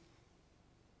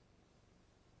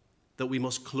 That we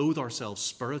must clothe ourselves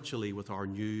spiritually with our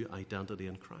new identity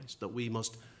in Christ. That we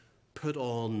must put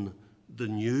on the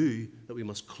new, that we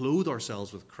must clothe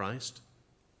ourselves with Christ.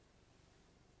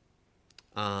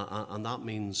 And that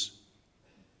means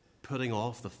putting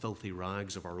off the filthy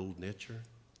rags of our old nature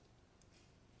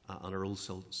and our old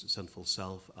sinful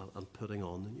self and putting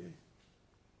on the new.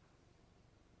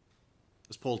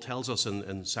 As Paul tells us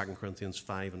in 2 Corinthians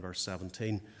 5 and verse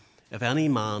 17, if any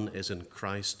man is in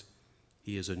Christ,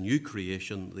 he is a new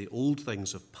creation. The old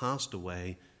things have passed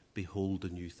away. Behold, the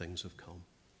new things have come.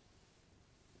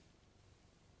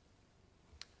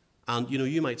 And,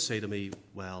 you might say to me,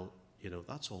 well,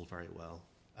 that's all very well.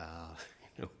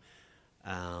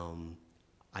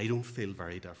 I don't feel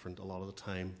very different a lot of the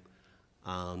time.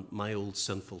 And my old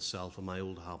sinful self and my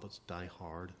old habits die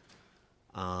hard.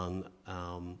 And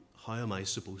how am I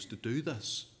supposed to do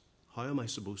this? How am I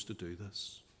supposed to do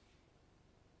this?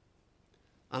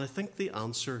 And I think the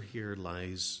answer here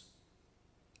lies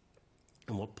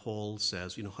in what Paul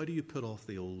says. How do you put off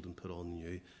the old and put on the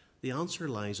new? The answer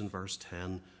lies in verse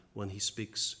 10 when he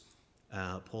speaks.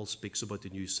 Paul speaks about the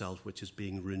new self, which is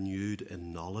being renewed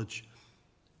in knowledge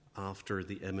after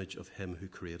the image of him who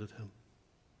created him.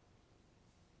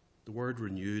 The word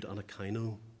renewed,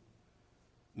 anakaino,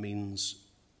 means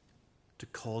to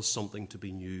cause something to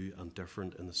be new and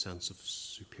different in the sense of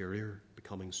superior,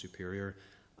 becoming superior.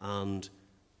 And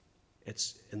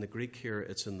it's in the Greek here,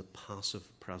 it's in the passive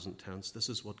present tense. This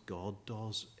is what God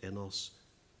does in us.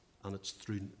 And it's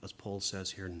through, as Paul says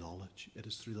here, knowledge. It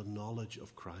is through the knowledge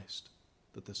of Christ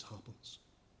that this happens.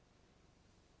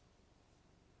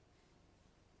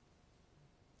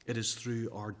 It is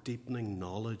through our deepening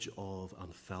knowledge of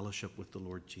and fellowship with the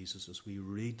Lord Jesus as we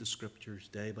read the Scriptures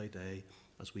day by day,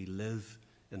 as we live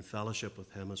in fellowship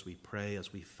with Him, as we pray,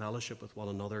 as we fellowship with one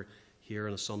another here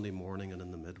on a Sunday morning and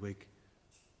in the midweek.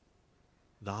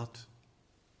 That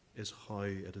is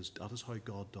how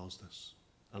God does this.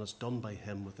 And it's done by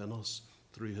Him within us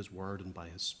through His Word and by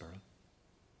His Spirit.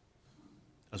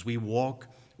 As we walk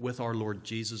with our Lord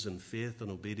Jesus in faith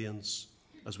and obedience,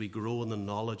 as we grow in the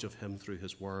knowledge of Him through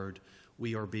His Word,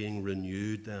 we are being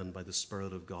renewed then by the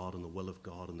Spirit of God and the will of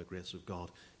God and the grace of God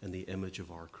in the image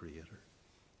of our Creator,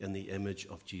 in the image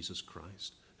of Jesus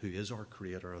Christ, who is our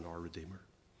Creator and our Redeemer.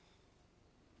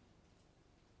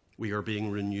 We are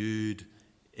being renewed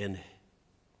in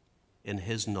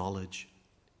His knowledge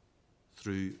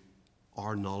through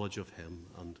our knowledge of Him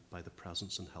and by the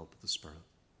presence and help of the Spirit.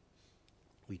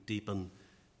 We deepen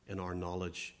in our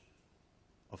knowledge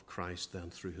of Christ then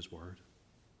through His Word.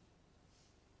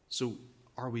 So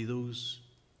are we those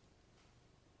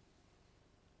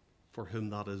for whom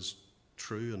that is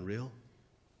true and real?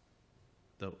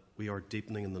 That we are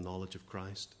deepening in the knowledge of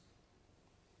Christ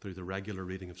through the regular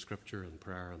reading of Scripture and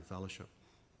prayer and fellowship?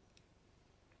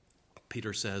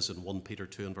 Peter says in 1 Peter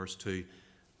 2 and verse 2,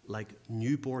 like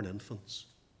newborn infants,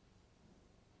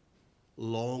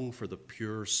 long for the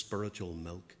pure spiritual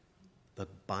milk,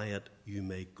 that by it you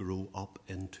may grow up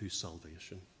into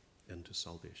salvation. Into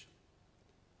salvation.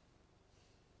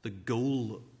 The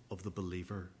goal of the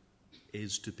believer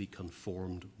is to be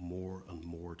conformed more and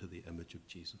more to the image of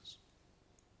Jesus.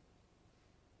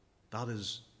 That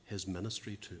is his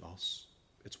ministry to us.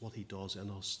 It's what he does in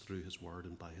us through his word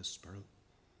and by his Spirit.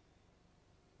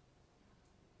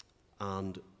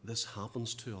 And this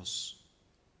happens to us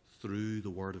through the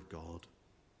word of God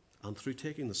and through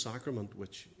taking the sacrament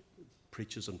which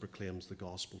preaches and proclaims the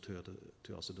gospel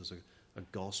to us. It is a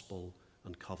gospel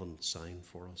and covenant sign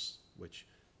for us, which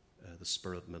the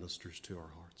Spirit ministers to our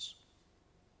hearts.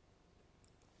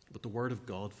 But the word of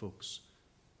God, folks,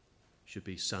 should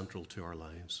be central to our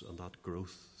lives, and that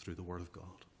growth through the word of God.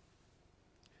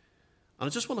 And I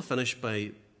just want to finish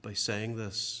by saying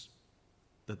this,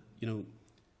 that,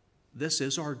 this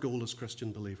is our goal as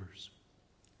Christian believers,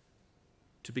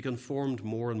 to be conformed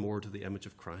more and more to the image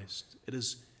of Christ. It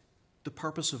is the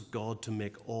purpose of God to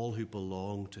make all who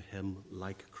belong to him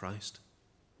like Christ.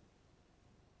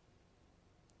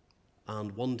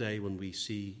 And one day when we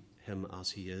see him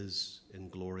as he is in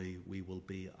glory, we will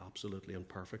be absolutely and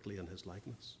perfectly in his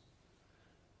likeness.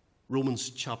 Romans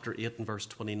chapter 8 and verse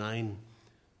 29,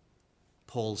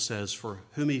 Paul says, "For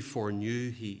whom he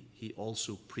foreknew, he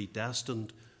also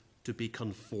predestined to be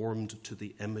conformed to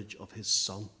the image of his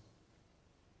Son,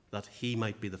 that he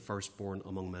might be the firstborn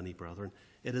among many brethren."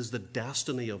 It is the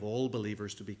destiny of all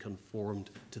believers to be conformed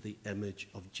to the image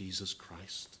of Jesus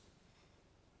Christ.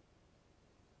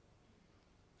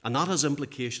 And that has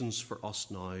implications for us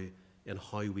now in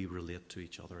how we relate to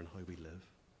each other and how we live.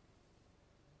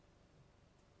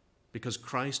 Because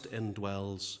Christ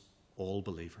indwells all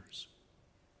believers.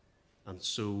 And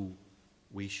so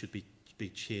we should be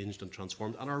changed and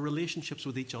transformed. And our relationships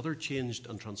with each other changed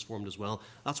and transformed as well.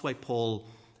 That's why Paul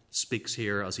speaks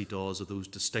here, as he does, of those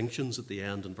distinctions at the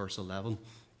end in verse 11.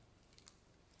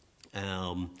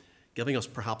 Giving us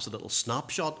perhaps a little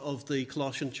snapshot of the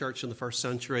Colossian church in the first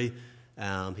century.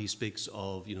 He speaks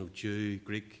of, Jew,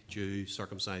 Greek, Jew,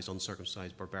 circumcised,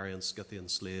 uncircumcised, barbarian, Scythian,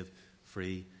 slave,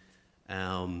 free.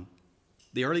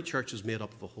 The early church is made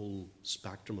up of a whole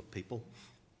spectrum of people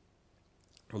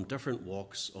from different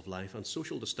walks of life, and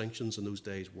social distinctions in those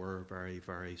days were very,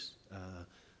 very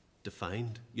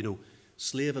defined.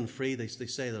 Slave and free, they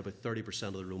say that about 30%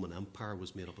 of the Roman Empire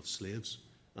was made up of slaves,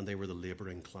 and they were the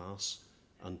labouring class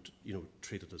and,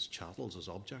 treated as chattels, as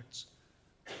objects.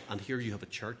 And here you have a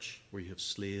church where you have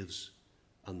slaves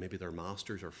and maybe their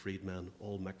masters or freedmen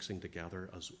all mixing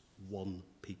together as one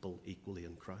people equally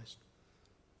in Christ.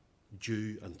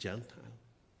 Jew and Gentile,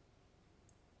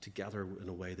 together in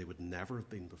a way they would never have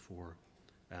been before.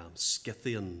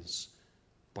 Scythians,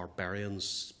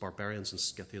 barbarians and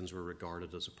Scythians were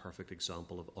regarded as a perfect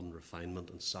example of unrefinement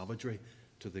and savagery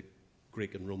to the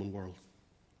Greek and Roman world.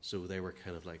 So they were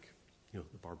kind of like, the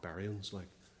barbarians,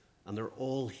 and they're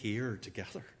all here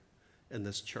together in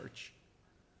this church.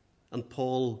 And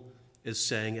Paul is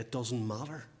saying it doesn't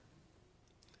matter,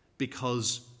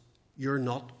 because you're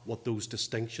not what those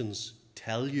distinctions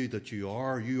tell you that you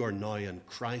are. You are now in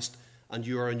Christ, and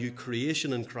you are a new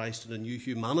creation in Christ and a new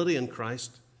humanity in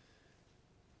Christ.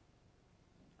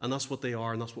 And that's what they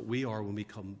are, and that's what we are when we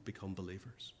become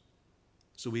believers.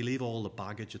 So we leave all the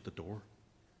baggage at the door.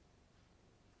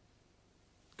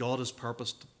 God has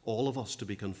purposed all of us to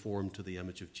be conformed to the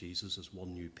image of Jesus as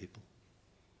one new people.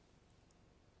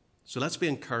 So let's be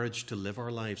encouraged to live our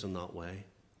lives in that way,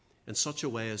 in such a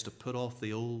way as to put off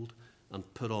the old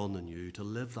and put on the new, to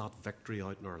live that victory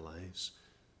out in our lives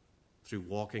through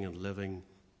walking and living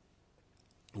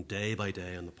day by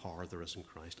day in the power there is in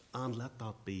Christ. And let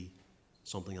that be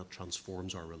something that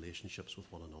transforms our relationships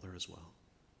with one another as well.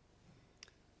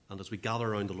 And as we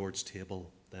gather around the Lord's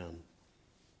table, then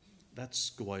let's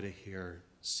go out of here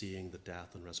seeing the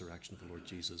death and resurrection of the Lord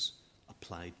Jesus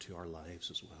applied to our lives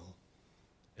as well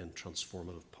in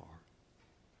transformative power.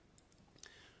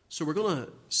 So we're going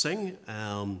to sing,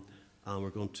 and we're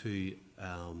going to,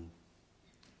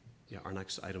 our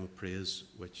next item of praise,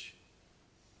 which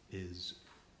is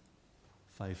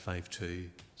 552.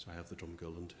 So I have the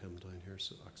Drumgooland hymn down here,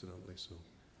 so accidentally. So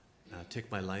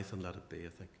take my life and let it be, I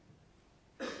think.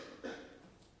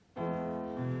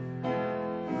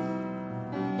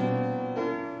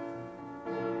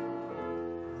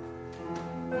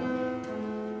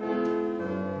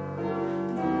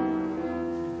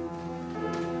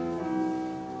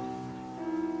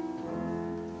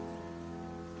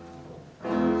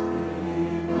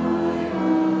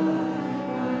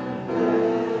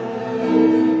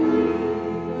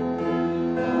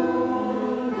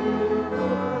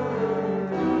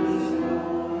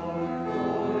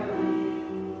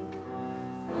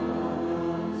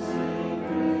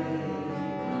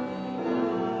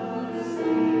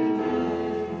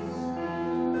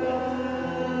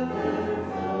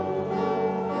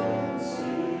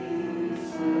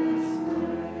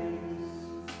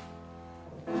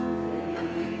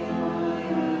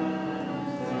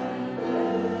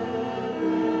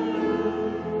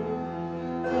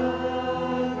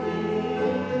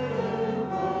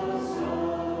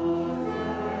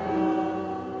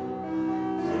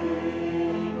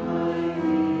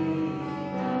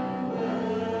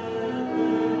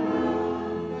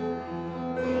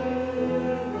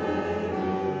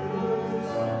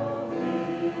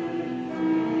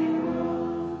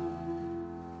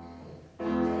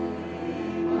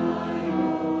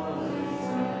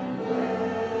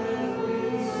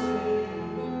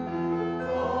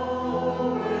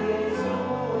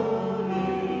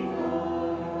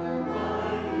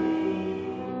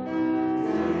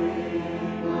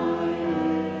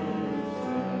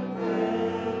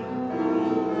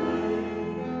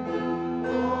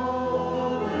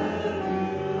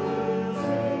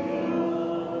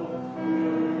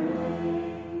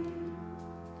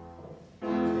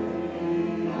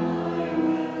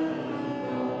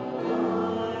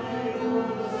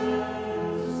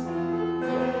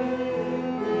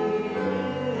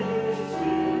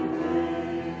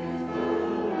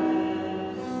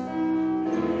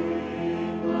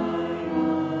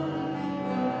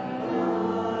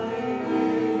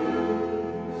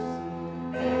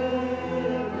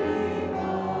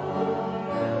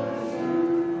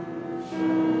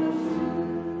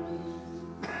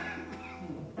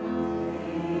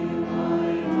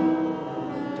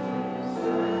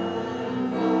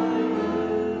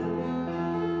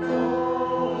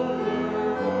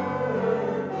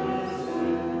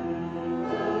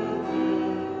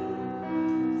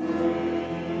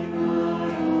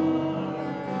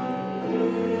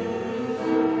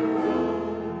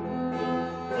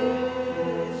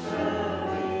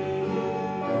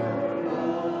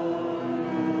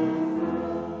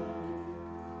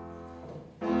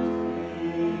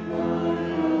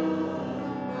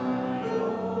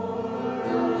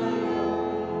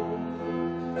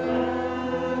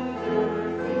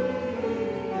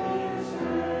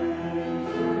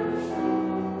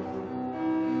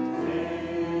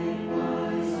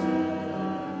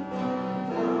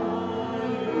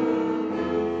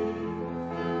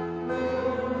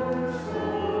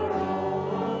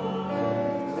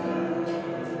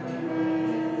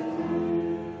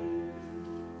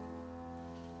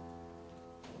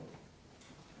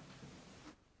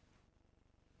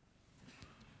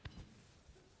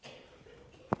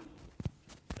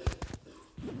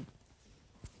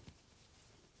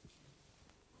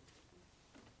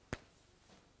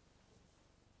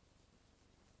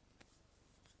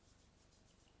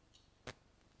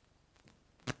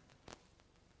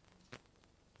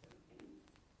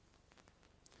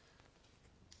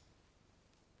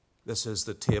 This is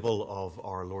the table of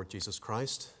our Lord Jesus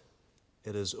Christ.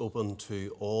 It is open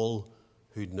to all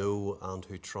who know and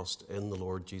who trust in the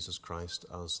Lord Jesus Christ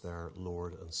as their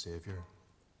Lord and Saviour.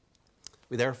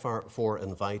 We therefore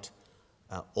invite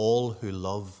all who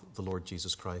love the Lord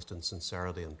Jesus Christ in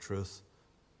sincerity and truth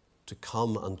to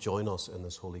come and join us in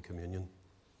this Holy Communion.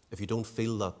 If you don't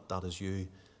feel that that is you,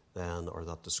 then, or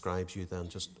that describes you, then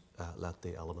just let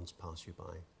the elements pass you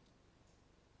by.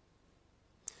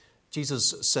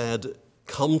 Jesus said,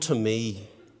 "Come to me,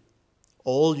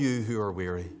 all you who are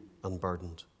weary and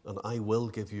burdened, and I will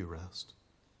give you rest."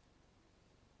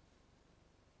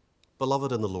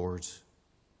 Beloved in the Lord,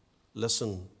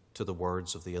 listen to the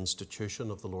words of the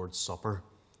institution of the Lord's Supper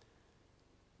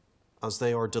as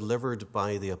they are delivered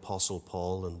by the Apostle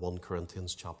Paul in 1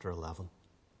 Corinthians chapter 11.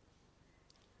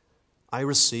 "I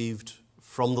received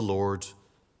from the Lord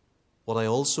what I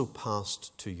also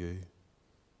passed to you.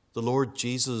 The Lord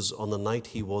Jesus, on the night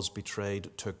he was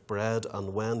betrayed, took bread,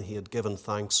 and when he had given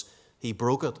thanks, he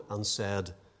broke it and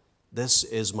said, 'This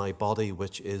is my body,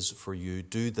 which is for you.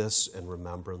 Do this in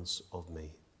remembrance of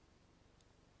me.'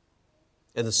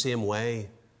 In the same way,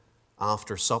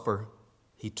 after supper,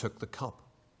 he took the cup,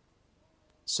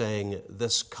 saying,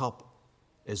 'This cup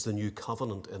is the new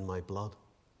covenant in my blood.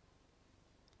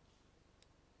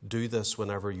 Do this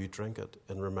whenever you drink it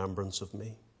in remembrance of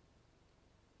me.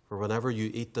 For whenever you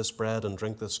eat this bread and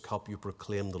drink this cup, you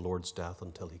proclaim the Lord's death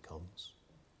until he comes.'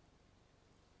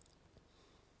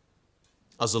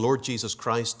 As the Lord Jesus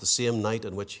Christ, the same night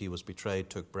in which he was betrayed,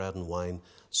 took bread and wine,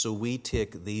 so we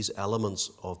take these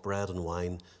elements of bread and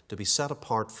wine to be set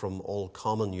apart from all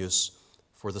common use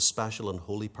for the special and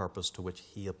holy purpose to which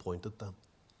he appointed them."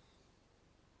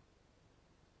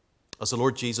 As the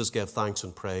Lord Jesus gave thanks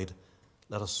and prayed,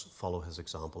 let us follow his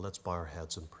example. Let's bow our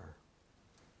heads in prayer.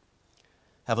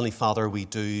 Heavenly Father, we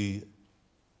do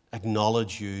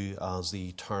acknowledge you as the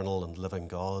eternal and living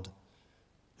God,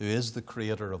 who is the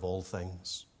creator of all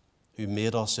things, who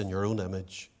made us in your own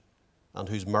image, and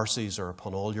whose mercies are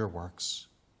upon all your works.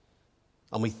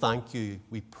 And we thank you,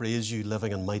 we praise you,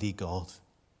 living and mighty God,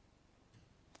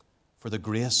 for the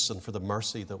grace and for the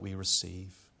mercy that we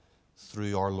receive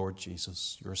through our Lord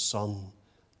Jesus, your Son,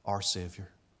 our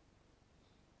Saviour,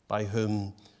 by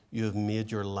whom you have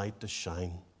made your light to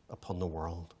shine upon the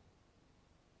world,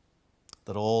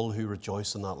 that all who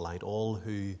rejoice in that light, all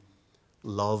who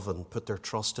love and put their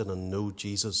trust in and know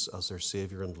Jesus as their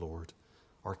Saviour and Lord,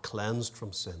 are cleansed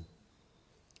from sin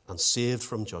and saved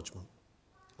from judgment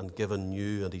and given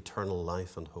new and eternal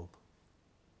life and hope.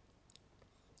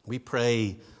 We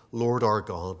pray, Lord our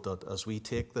God, that as we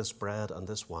take this bread and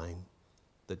this wine,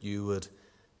 that you would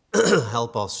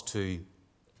help us to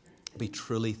be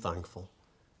truly thankful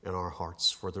in our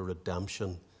hearts for the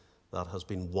redemption that has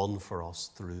been won for us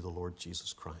through the Lord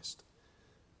Jesus Christ.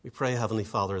 We pray, Heavenly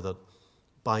Father, that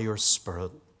by your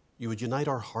Spirit you would unite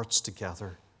our hearts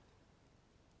together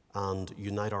and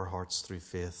unite our hearts through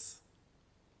faith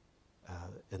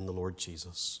in the Lord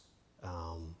Jesus,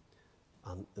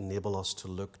 and enable us to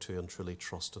look to and truly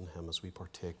trust in him as we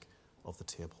partake of the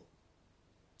table.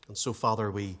 And so,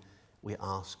 Father, we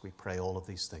ask, we pray all of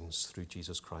these things through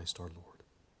Jesus Christ our Lord.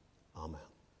 Amen.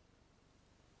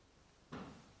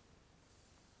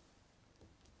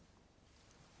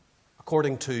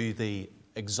 According to the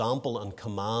example and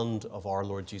command of our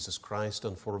Lord Jesus Christ,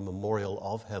 and for a memorial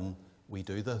of him, we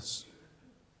do this.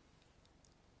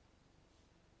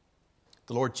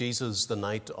 The Lord Jesus, the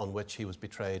night on which he was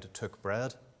betrayed, took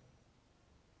bread,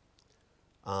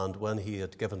 and when he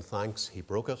had given thanks, he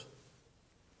broke it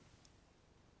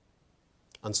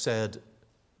and said,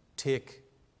 "Take,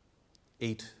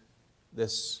 eat,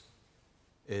 this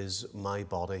is my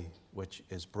body, which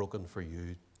is broken for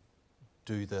you.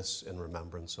 Do this in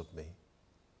remembrance of me."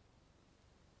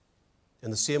 In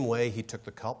the same way, he took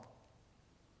the cup,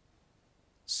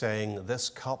 saying, "This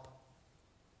cup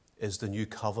is the new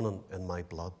covenant in my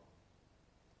blood.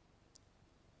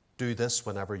 Do this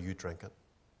whenever you drink it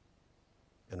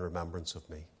in remembrance of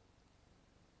me."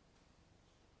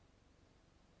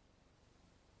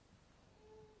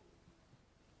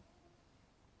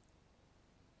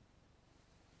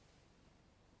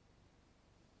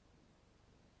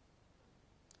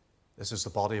 This is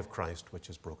the body of Christ, which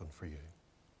is broken for you.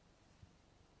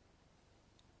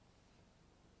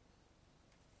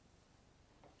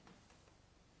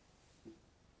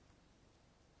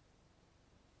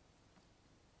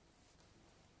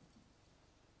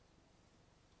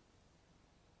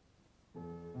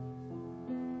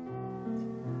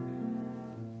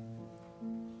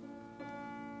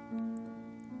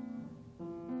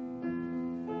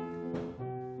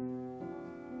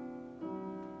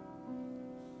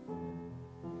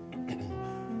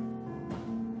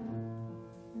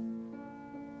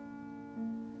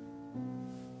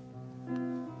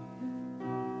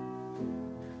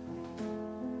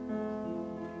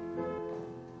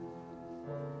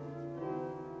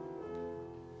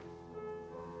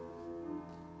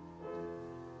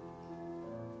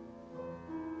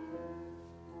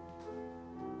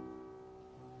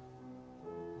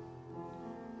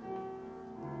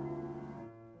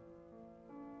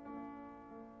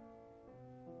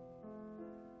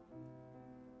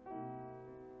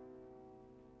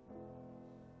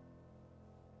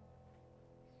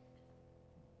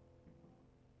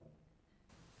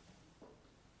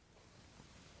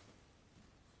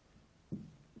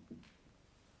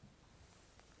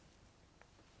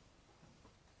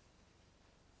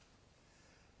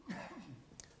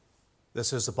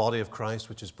 This is the body of Christ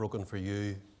which is broken for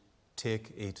you.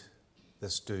 Take, eat,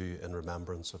 this do in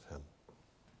remembrance of him.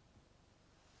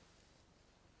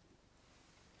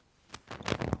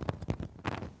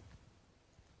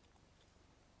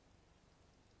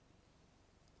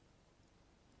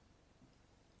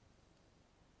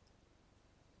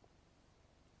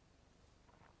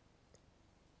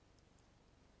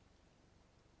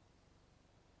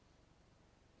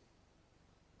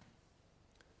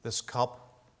 This cup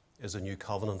is a new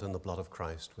covenant in the blood of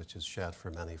Christ, which is shed for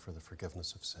many for the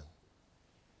forgiveness of sin.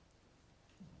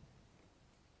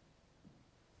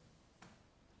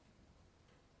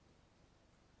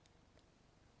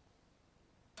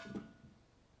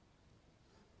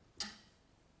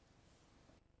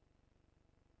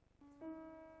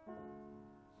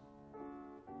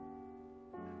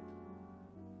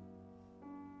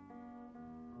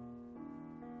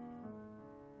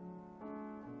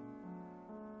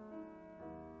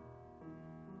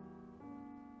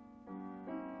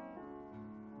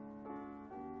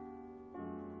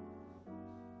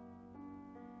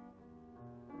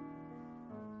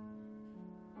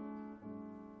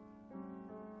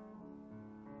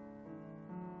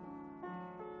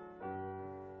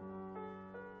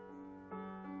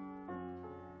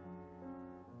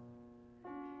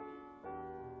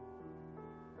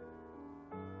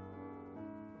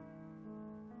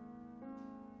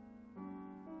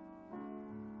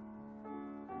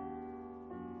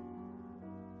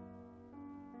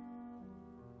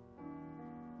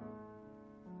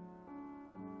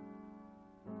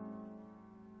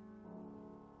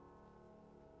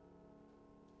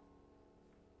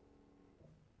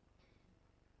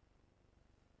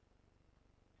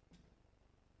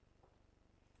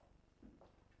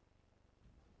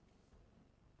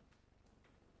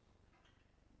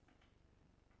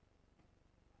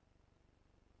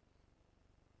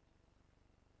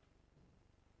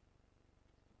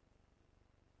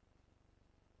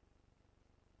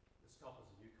 This cup is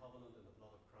a new covenant in the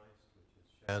blood of Christ, which is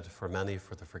shed for many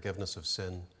for the forgiveness of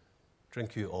sin.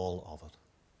 Drink you all of it.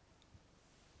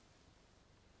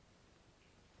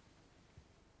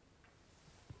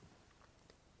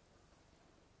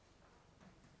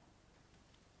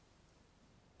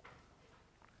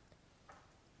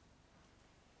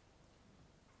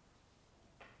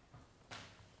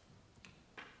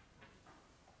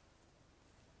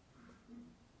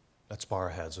 Let's bow our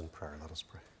heads in prayer. Let us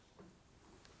pray.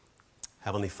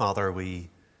 Heavenly Father, we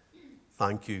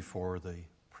thank you for the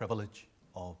privilege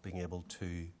of being able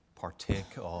to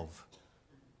partake of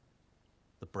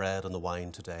the bread and the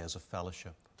wine today as a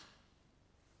fellowship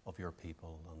of your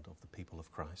people and of the people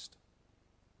of Christ.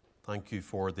 Thank you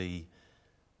for the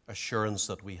assurance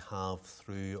that we have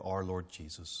through our Lord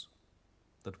Jesus,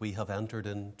 that we have entered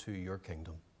into your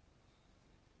kingdom,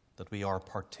 that we are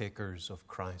partakers of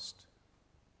Christ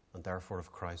and therefore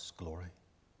of Christ's glory.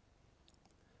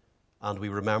 And we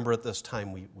remember at this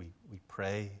time, we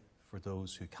pray for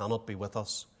those who cannot be with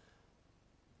us,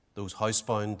 those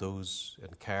housebound, those in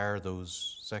care,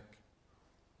 those sick.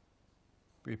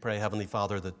 We pray, Heavenly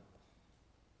Father, that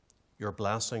your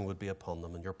blessing would be upon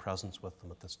them and your presence with them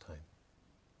at this time.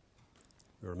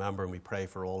 We remember and we pray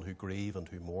for all who grieve and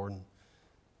who mourn,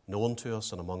 known to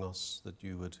us and among us, that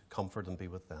you would comfort and be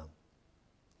with them,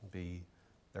 and be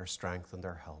their strength and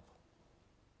their help.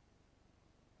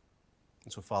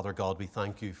 And so, Father God, we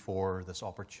thank you for this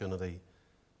opportunity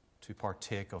to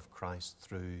partake of Christ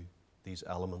through these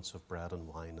elements of bread and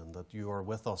wine, and that you are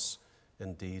with us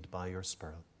indeed by your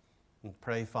Spirit. And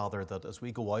pray, Father, that as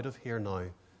we go out of here now,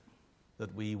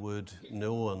 that we would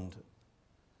know and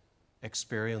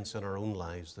experience in our own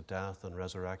lives the death and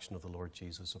resurrection of the Lord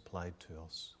Jesus applied to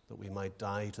us, that we might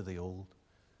die to the old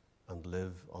and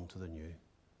live unto the new,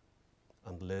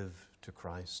 and live to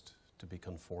Christ to be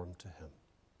conformed to him.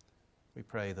 We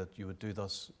pray that you would do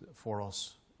this for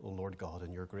us, O Lord God,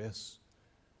 in your grace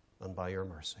and by your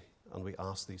mercy. And we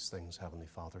ask these things, Heavenly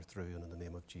Father, through and in the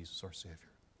name of Jesus our Saviour.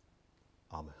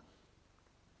 Amen.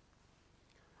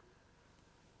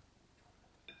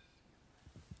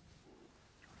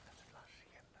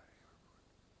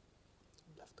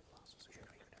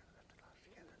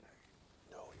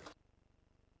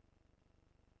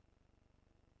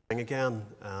 Again,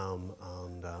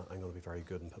 and I'm going to be very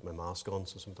good and put my mask on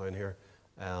since I'm down here.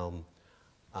 And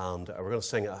we're going to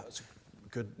sing a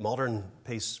good modern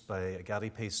piece by a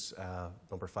Gaddy piece,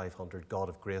 number 500, God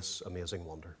of Grace, Amazing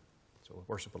Wonder. So we'll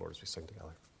worship the Lord as we sing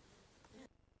together.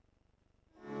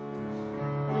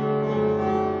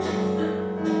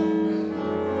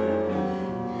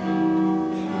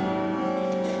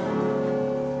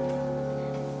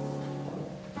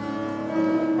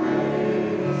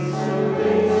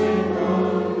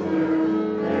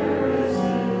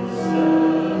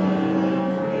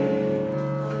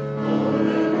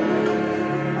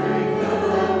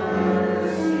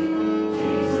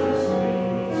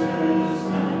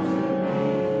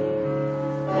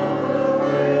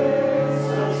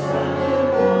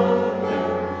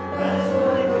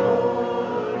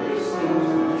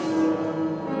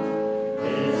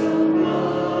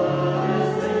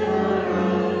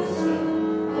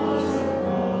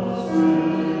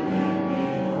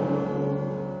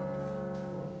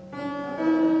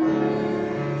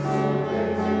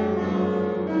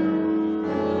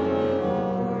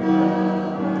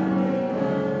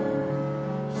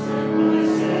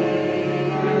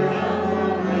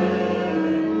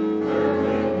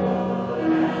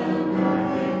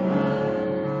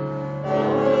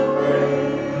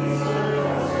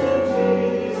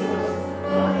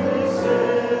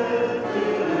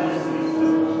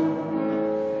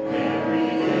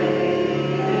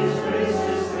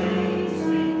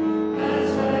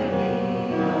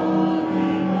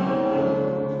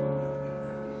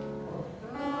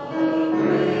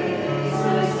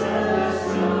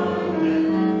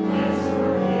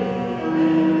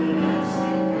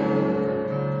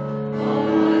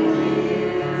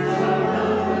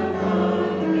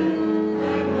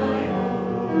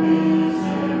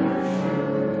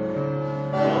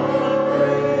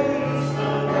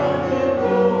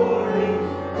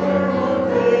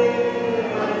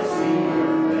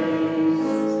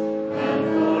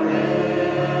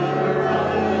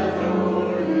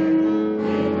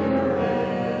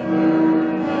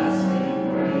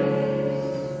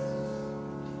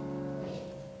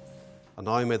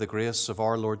 now may the grace of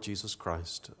our Lord Jesus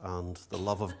Christ and the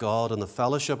love of God and the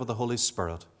fellowship of the Holy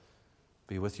Spirit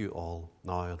be with you all,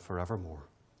 now and forevermore.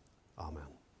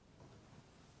 Amen.